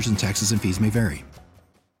 Plan features and taxes and fees may vary.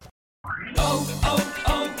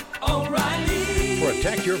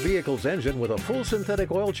 Protect your vehicle's engine with a full synthetic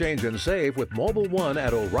oil change and save with Mobil 1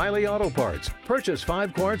 at O'Reilly Auto Parts. Purchase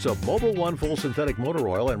 5 quarts of Mobil 1 full synthetic motor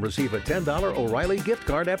oil and receive a $10 O'Reilly gift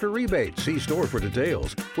card after rebate. See store for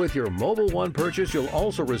details. With your Mobil 1 purchase, you'll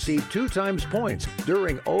also receive 2 times points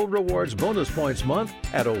during O Rewards Bonus Points Month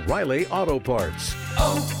at O'Reilly Auto Parts.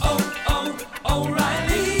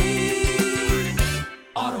 O'Reilly